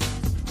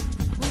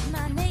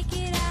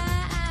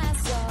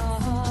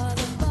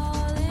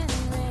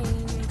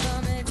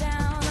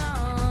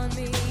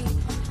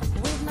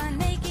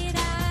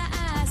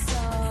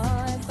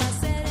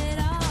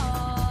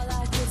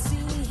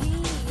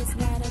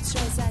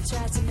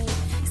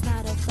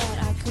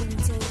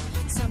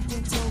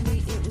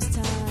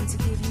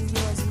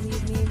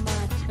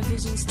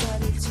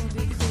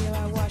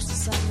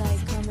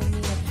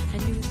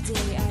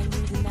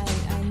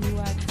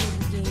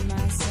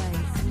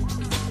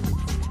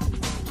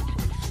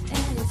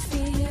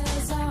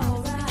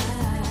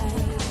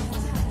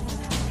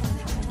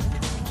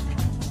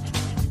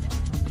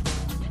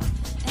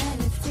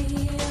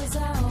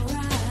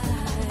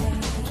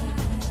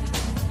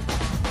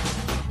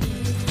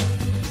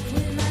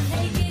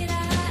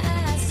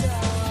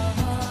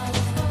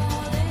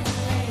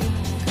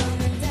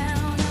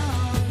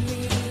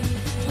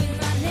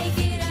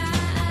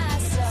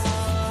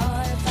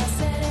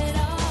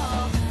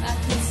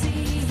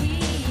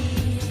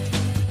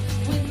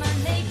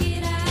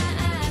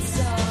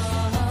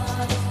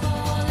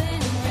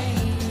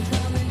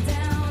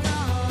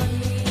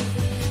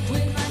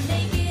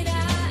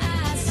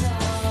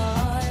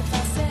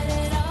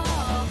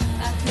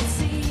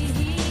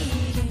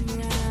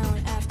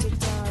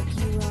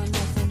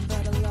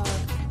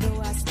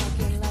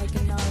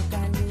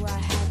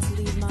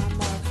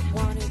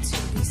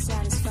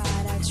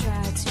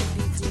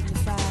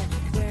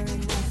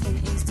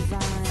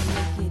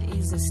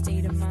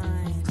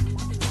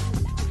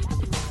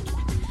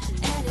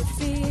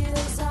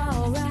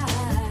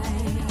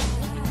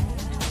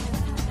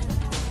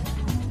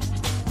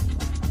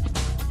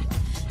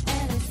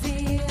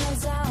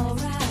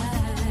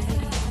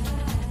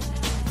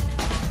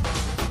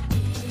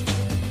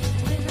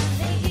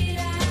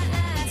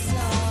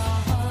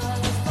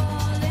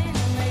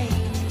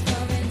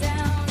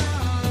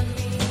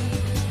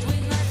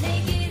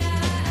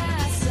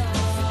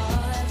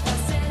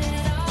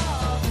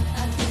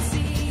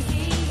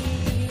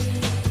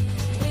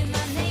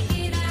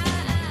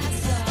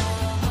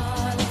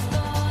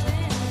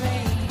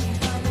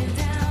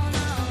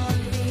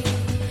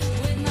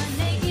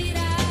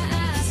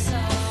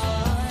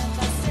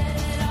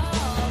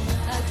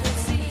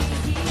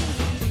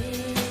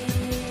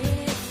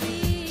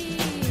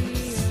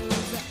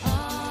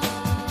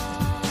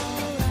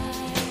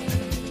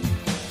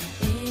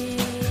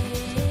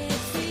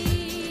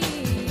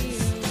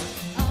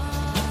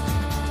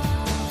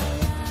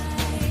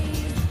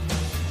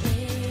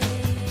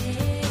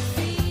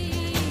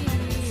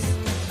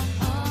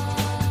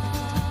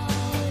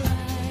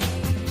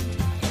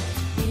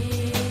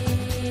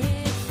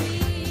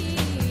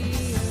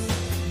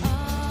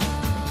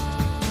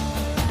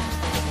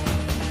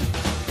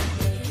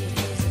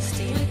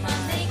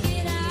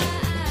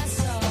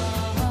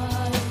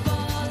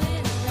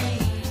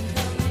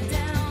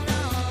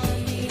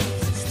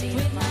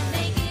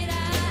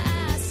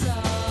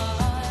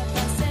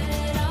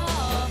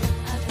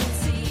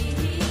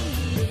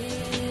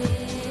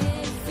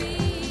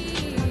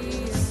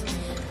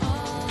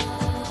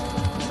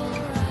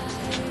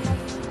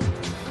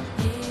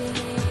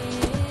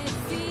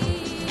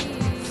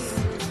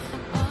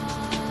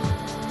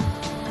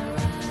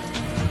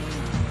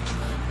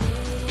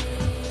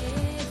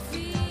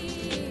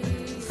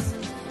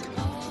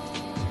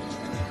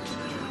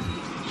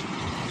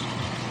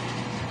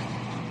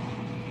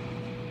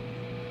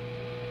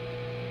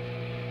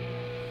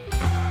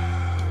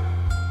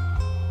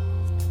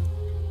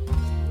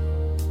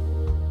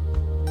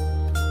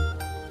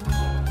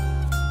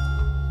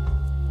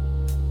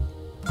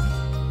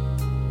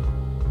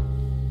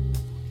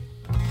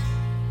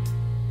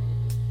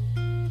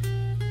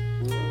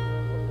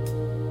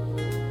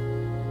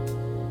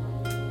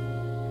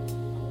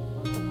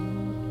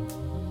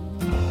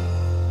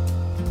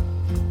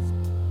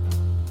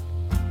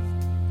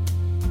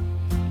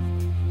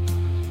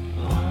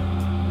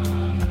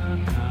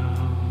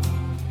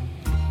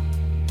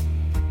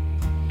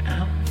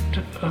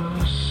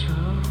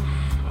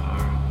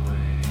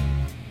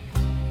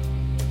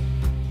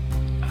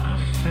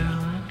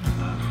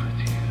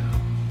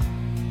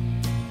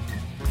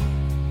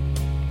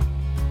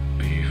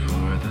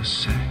 the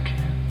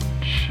second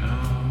show.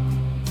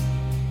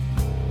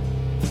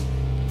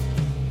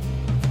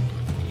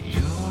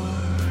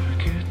 Your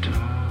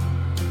guitar,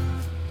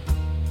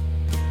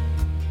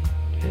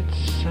 it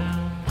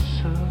sounds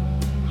so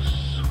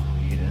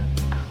sweet and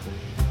clear,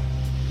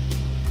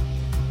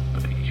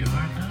 but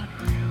you're not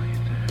really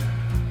there.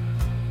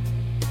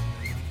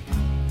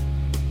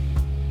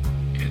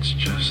 It's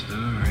just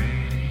the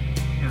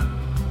radio.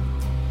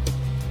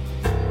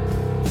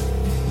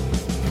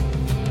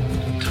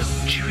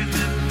 Don't you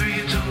remember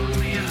you told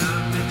me you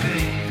loved me,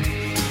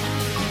 baby?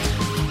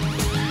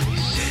 You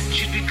said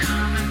you'd be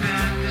coming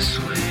back this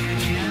way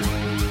again,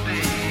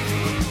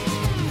 baby.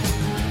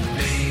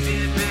 Baby,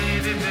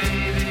 baby,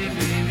 baby,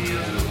 baby,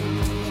 oh,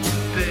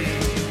 baby,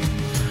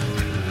 I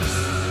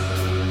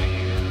love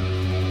you.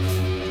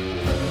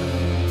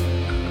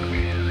 I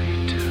really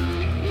do.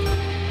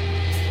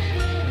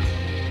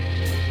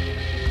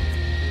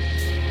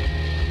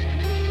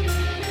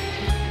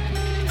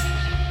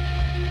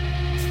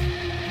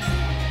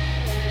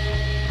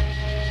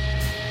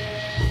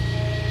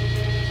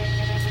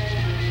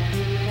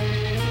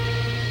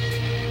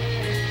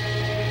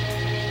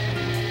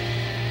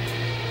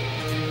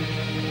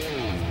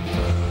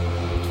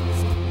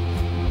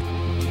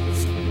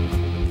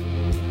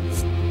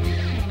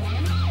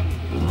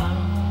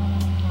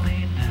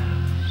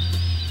 Loneliness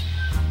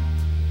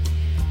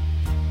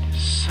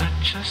is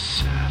such a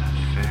sad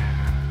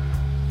affair,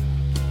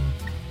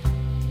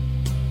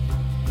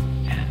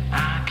 and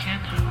I can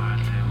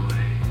hardly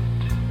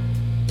wait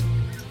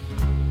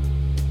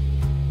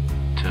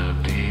to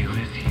be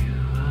with you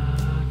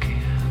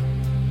again.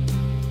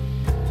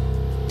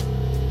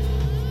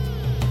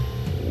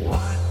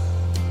 What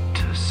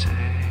to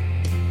say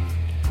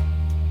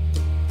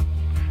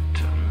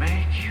to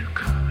make you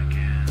come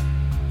again?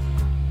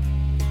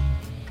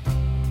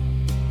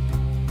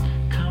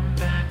 Come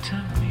back to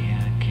me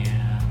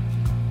again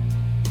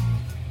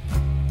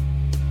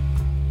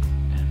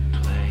and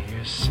play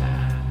your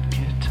sad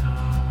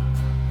guitar.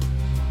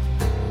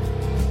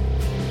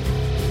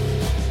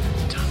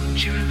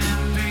 Don't you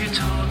remember you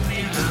told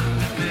me you loved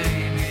me,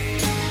 baby?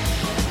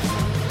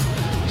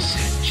 You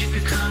said you'd be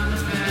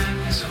coming back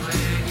this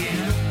way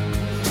again,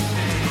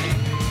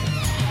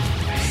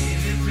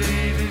 baby,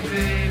 baby,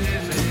 baby,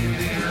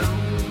 baby, oh,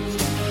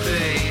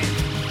 baby,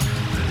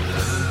 I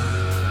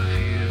love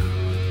you.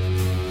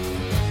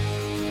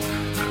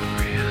 I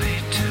really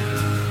do.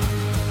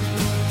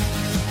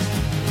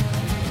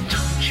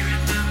 Don't you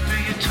remember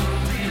you told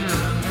me you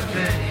loved me,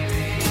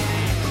 baby?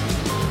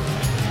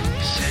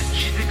 You said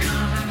you'd be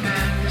coming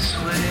back this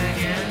way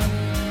again,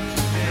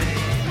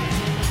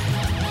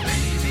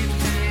 baby,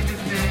 baby,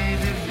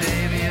 baby,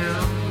 baby,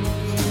 oh,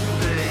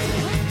 baby, I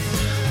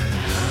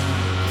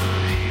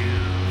love you.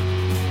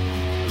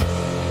 I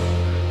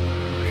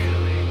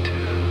really do.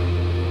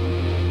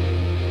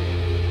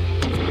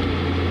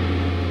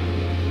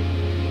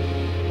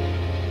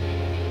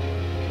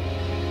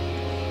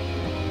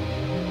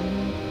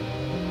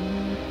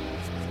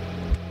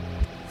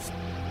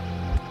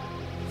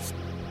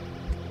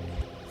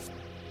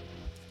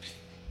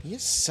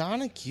 Yes,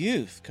 Sonic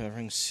Youth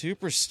covering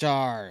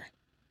Superstar.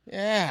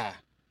 Yeah,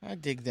 I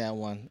dig that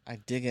one. I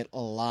dig it a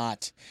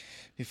lot.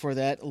 Before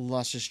that,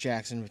 Lustrous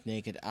Jackson with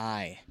Naked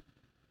Eye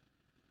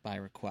by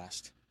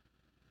request.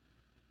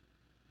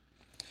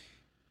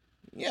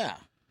 Yeah,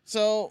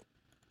 so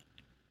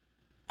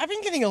I've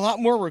been getting a lot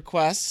more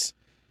requests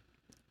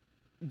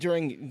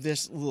during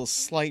this little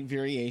slight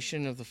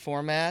variation of the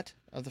format,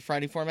 of the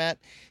Friday format,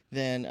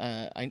 than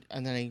I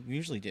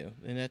usually do,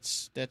 and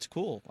that's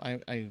cool.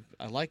 I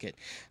like it.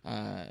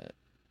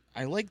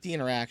 I like the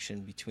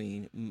interaction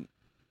between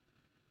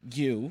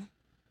you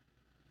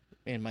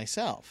and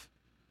myself.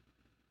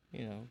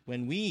 You know,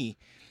 when we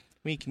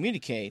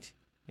communicate,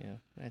 you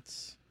know,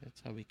 that's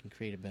how we can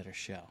create a better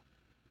show.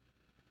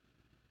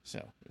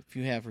 So if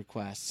you have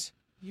requests,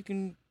 you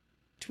can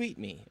tweet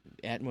me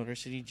at Motor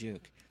City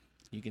Juke.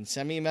 You can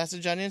send me a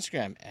message on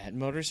Instagram at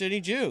Motor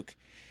City Juke.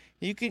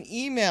 You can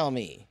email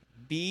me,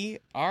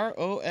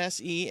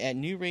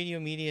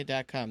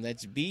 brose@newradiomedia.com.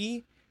 That's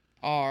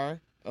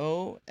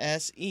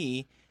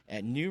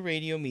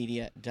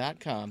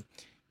brose@newradiomedia.com.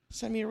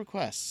 Send me your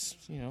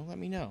requests. You know, let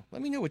me know.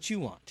 Let me know what you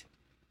want.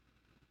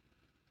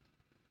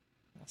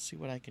 I'll see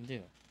what I can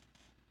do.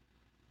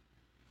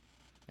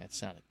 That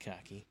sounded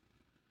cocky.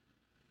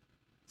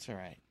 It's all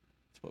right.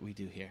 It's what we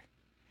do here.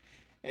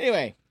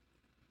 Anyway,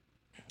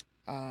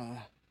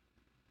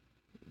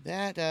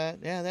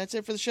 that's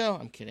it for the show.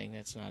 I'm kidding.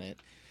 That's not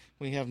it.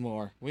 We have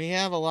more. We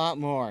have a lot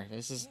more.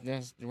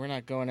 We're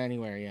not going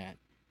anywhere yet.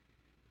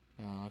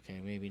 Oh,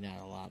 okay, maybe not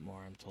a lot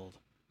more. I'm told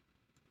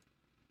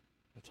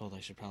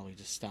I should probably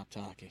just stop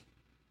talking.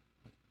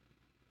 I'm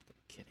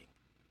kidding.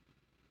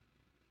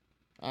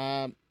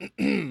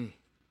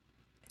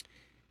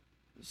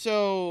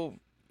 So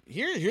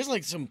here's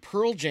like some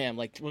Pearl Jam.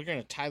 Like, we're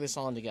gonna tie this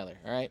all in together.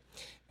 All right.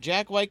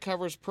 Jack White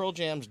covers Pearl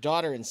Jam's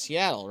Daughter in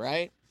Seattle.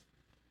 Right.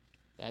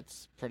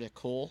 That's pretty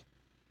cool.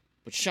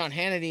 But Sean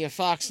Hannity of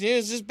Fox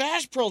News has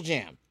bashed Pearl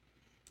Jam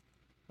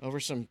over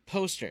some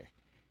poster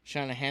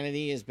Sean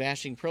Hannity is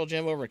bashing Pearl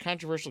Jam over a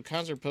controversial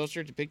concert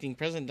poster depicting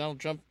President Donald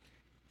Trump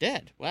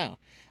dead. Wow.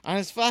 On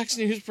his Fox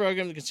News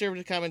program, the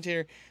conservative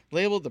commentator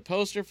labeled the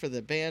poster for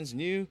the band's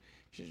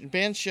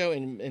show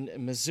in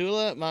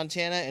Missoula,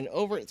 Montana, an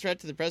overt threat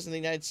to the President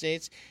of the United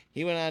States.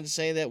 He went on to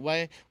say that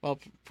while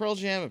Pearl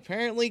Jam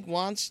apparently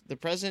wants the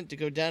president to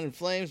go down in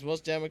flames,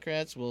 most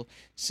Democrats will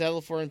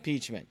settle for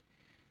impeachment.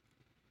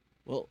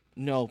 Well,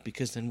 no,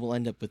 because then we'll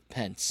end up with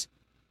Pence.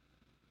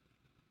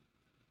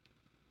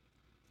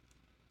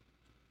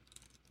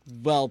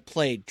 Well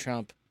played,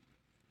 Trump.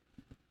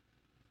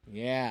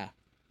 Yeah.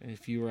 And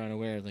if you were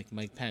unaware, like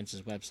Mike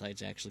Pence's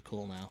website's actually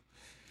cool now.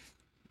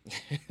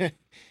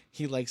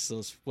 He likes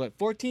those,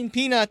 14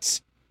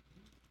 peanuts?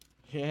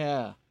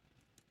 Yeah.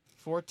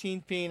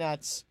 14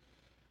 peanuts.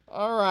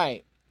 All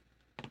right.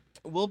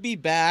 We'll be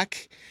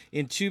back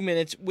in 2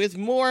 minutes with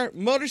more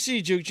Motor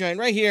City Juke Joint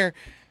right here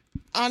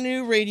on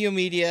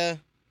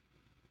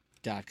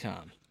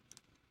newradiomedia.com.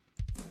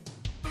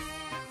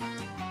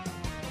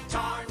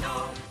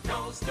 Tarno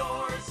knows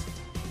doors.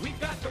 We've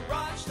got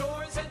garage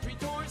doors, entry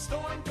doors,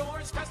 storm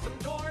doors, custom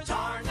doors.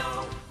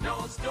 Tarno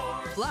knows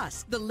doors.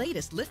 Plus, the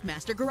latest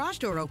LiftMaster garage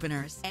door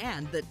openers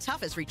and the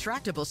toughest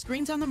retractable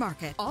screens on the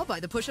market, all by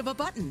the push of a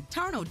button.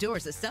 Tarno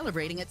Doors is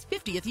celebrating its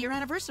 50th year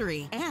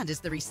anniversary and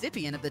is the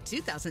recipient of the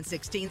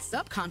 2016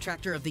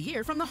 Subcontractor of the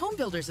Year from the Home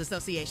Builders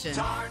Association.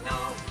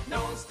 Tarno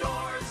knows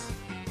doors.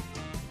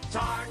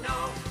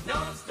 Tarno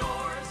knows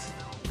doors.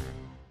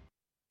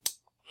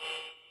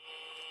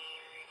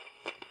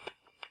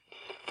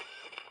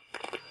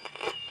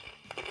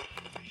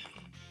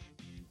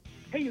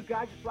 Hey, you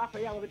guys, it's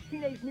Raphael of the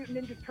Teenage Mutant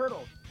Ninja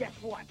Turtles. Guess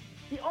what?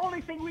 The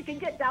only thing we can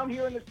get down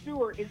here in the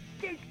sewer is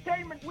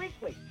Geektainment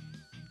Weekly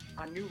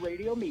on New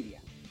Radio Media.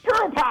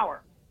 Turtle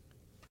Power!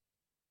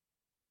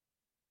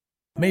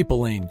 Maple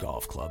Lane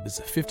Golf Club is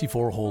a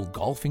 54-hole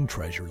golfing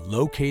treasure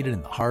located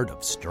in the heart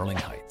of Sterling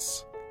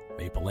Heights.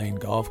 Maple Lane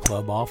Golf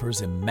Club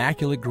offers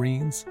immaculate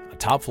greens, a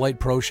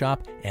top-flight pro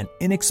shop, and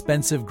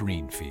inexpensive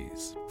green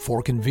fees.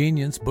 For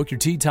convenience, book your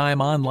tee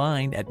time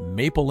online at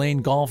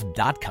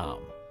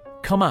maplelanegolf.com.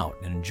 Come out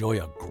and enjoy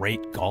a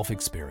great golf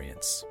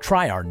experience.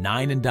 Try our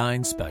 9 and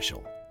Dine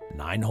special.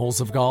 9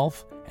 holes of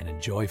golf and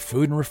enjoy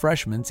food and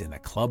refreshments in the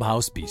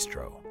Clubhouse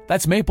Bistro.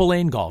 That's Maple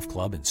Lane Golf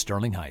Club in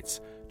Sterling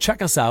Heights.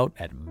 Check us out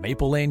at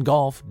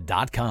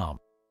maplelanegolf.com.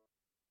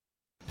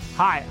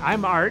 Hi,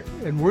 I'm Art,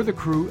 and we're the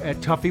crew at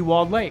Tuffy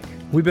Walled Lake.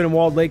 We've been in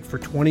Walled Lake for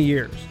 20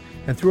 years,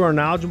 and through our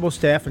knowledgeable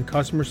staff and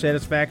customer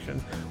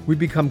satisfaction, we've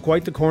become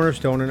quite the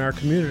cornerstone in our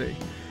community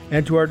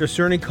and to our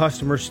discerning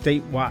customers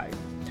statewide.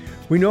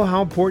 We know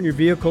how important your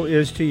vehicle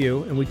is to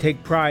you, and we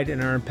take pride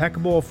in our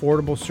impeccable,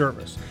 affordable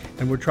service,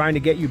 and we're trying to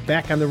get you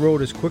back on the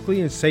road as quickly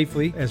and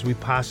safely as we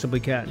possibly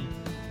can.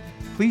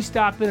 Please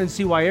stop in and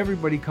see why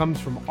everybody comes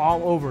from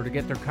all over to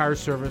get their cars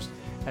serviced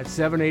at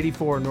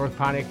 784 North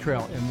Pontiac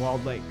Trail in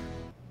Walled Lake.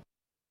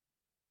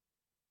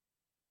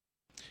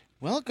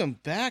 Welcome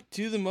back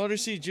to the Motor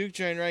City Juke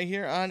Joint right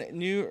here on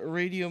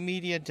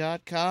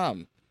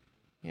newradiomedia.com.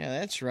 Yeah,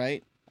 that's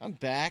right. I'm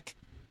back.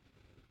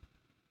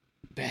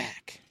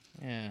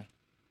 Yeah.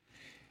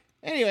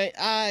 Anyway,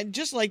 I'd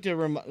just like to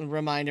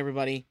remind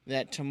everybody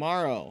that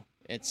tomorrow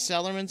at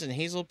Sellerman's in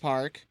Hazel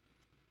Park,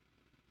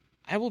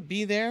 I will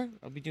be there.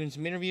 I'll be doing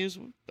some interviews.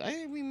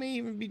 We may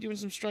even be doing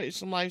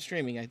some live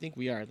streaming. I think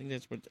we are. I think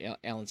that's what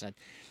Alan said.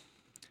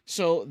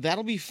 So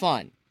that'll be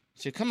fun.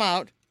 So come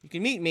out. You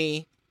can meet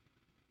me.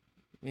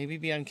 Maybe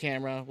be on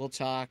camera. We'll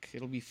talk.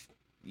 It'll be,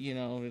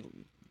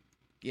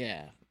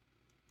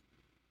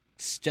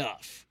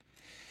 stuff.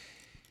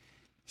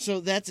 So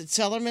that's at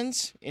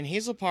Sellerman's in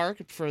Hazel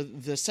Park for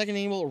the second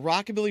annual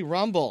Rockabilly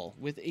Rumble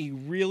with a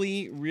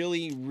really,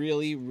 really,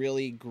 really,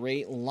 really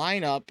great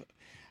lineup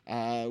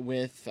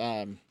with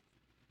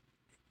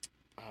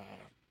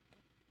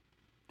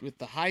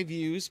the High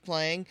Views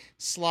playing,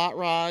 Slot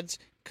Rods,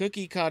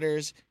 Cookie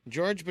Cutters,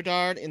 George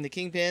Bedard and the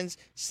Kingpins,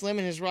 Slim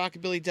and his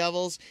Rockabilly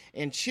Devils,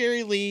 and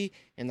Cherry Lee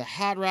and the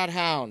Hot Rod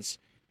Hounds.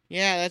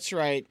 Yeah, that's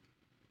right.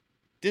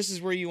 This is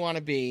where you want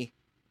to be.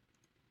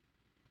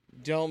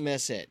 Don't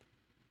miss it.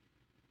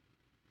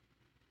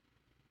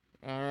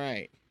 All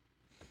right.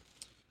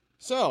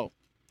 So,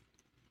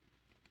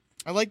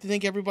 I'd like to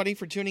thank everybody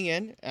for tuning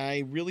in.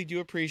 I really do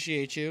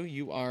appreciate you.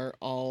 You are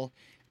all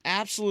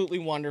absolutely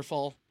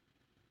wonderful.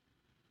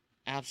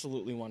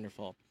 Absolutely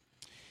wonderful.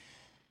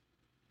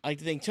 I'd like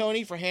to thank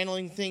Tony for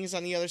handling things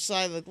on the other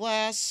side of the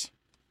glass.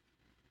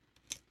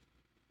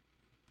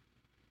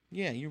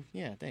 Yeah,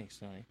 thanks,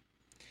 Tony.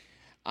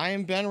 I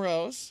am Ben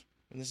Rose,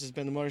 and this has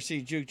been the Motor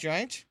City Juke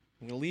Joint.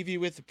 I'm going to leave you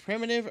with the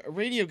primitive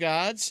radio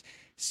gods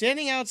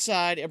standing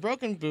outside a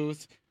broken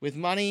booth with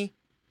money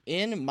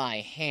in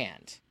my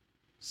hand.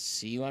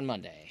 See you on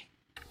Monday.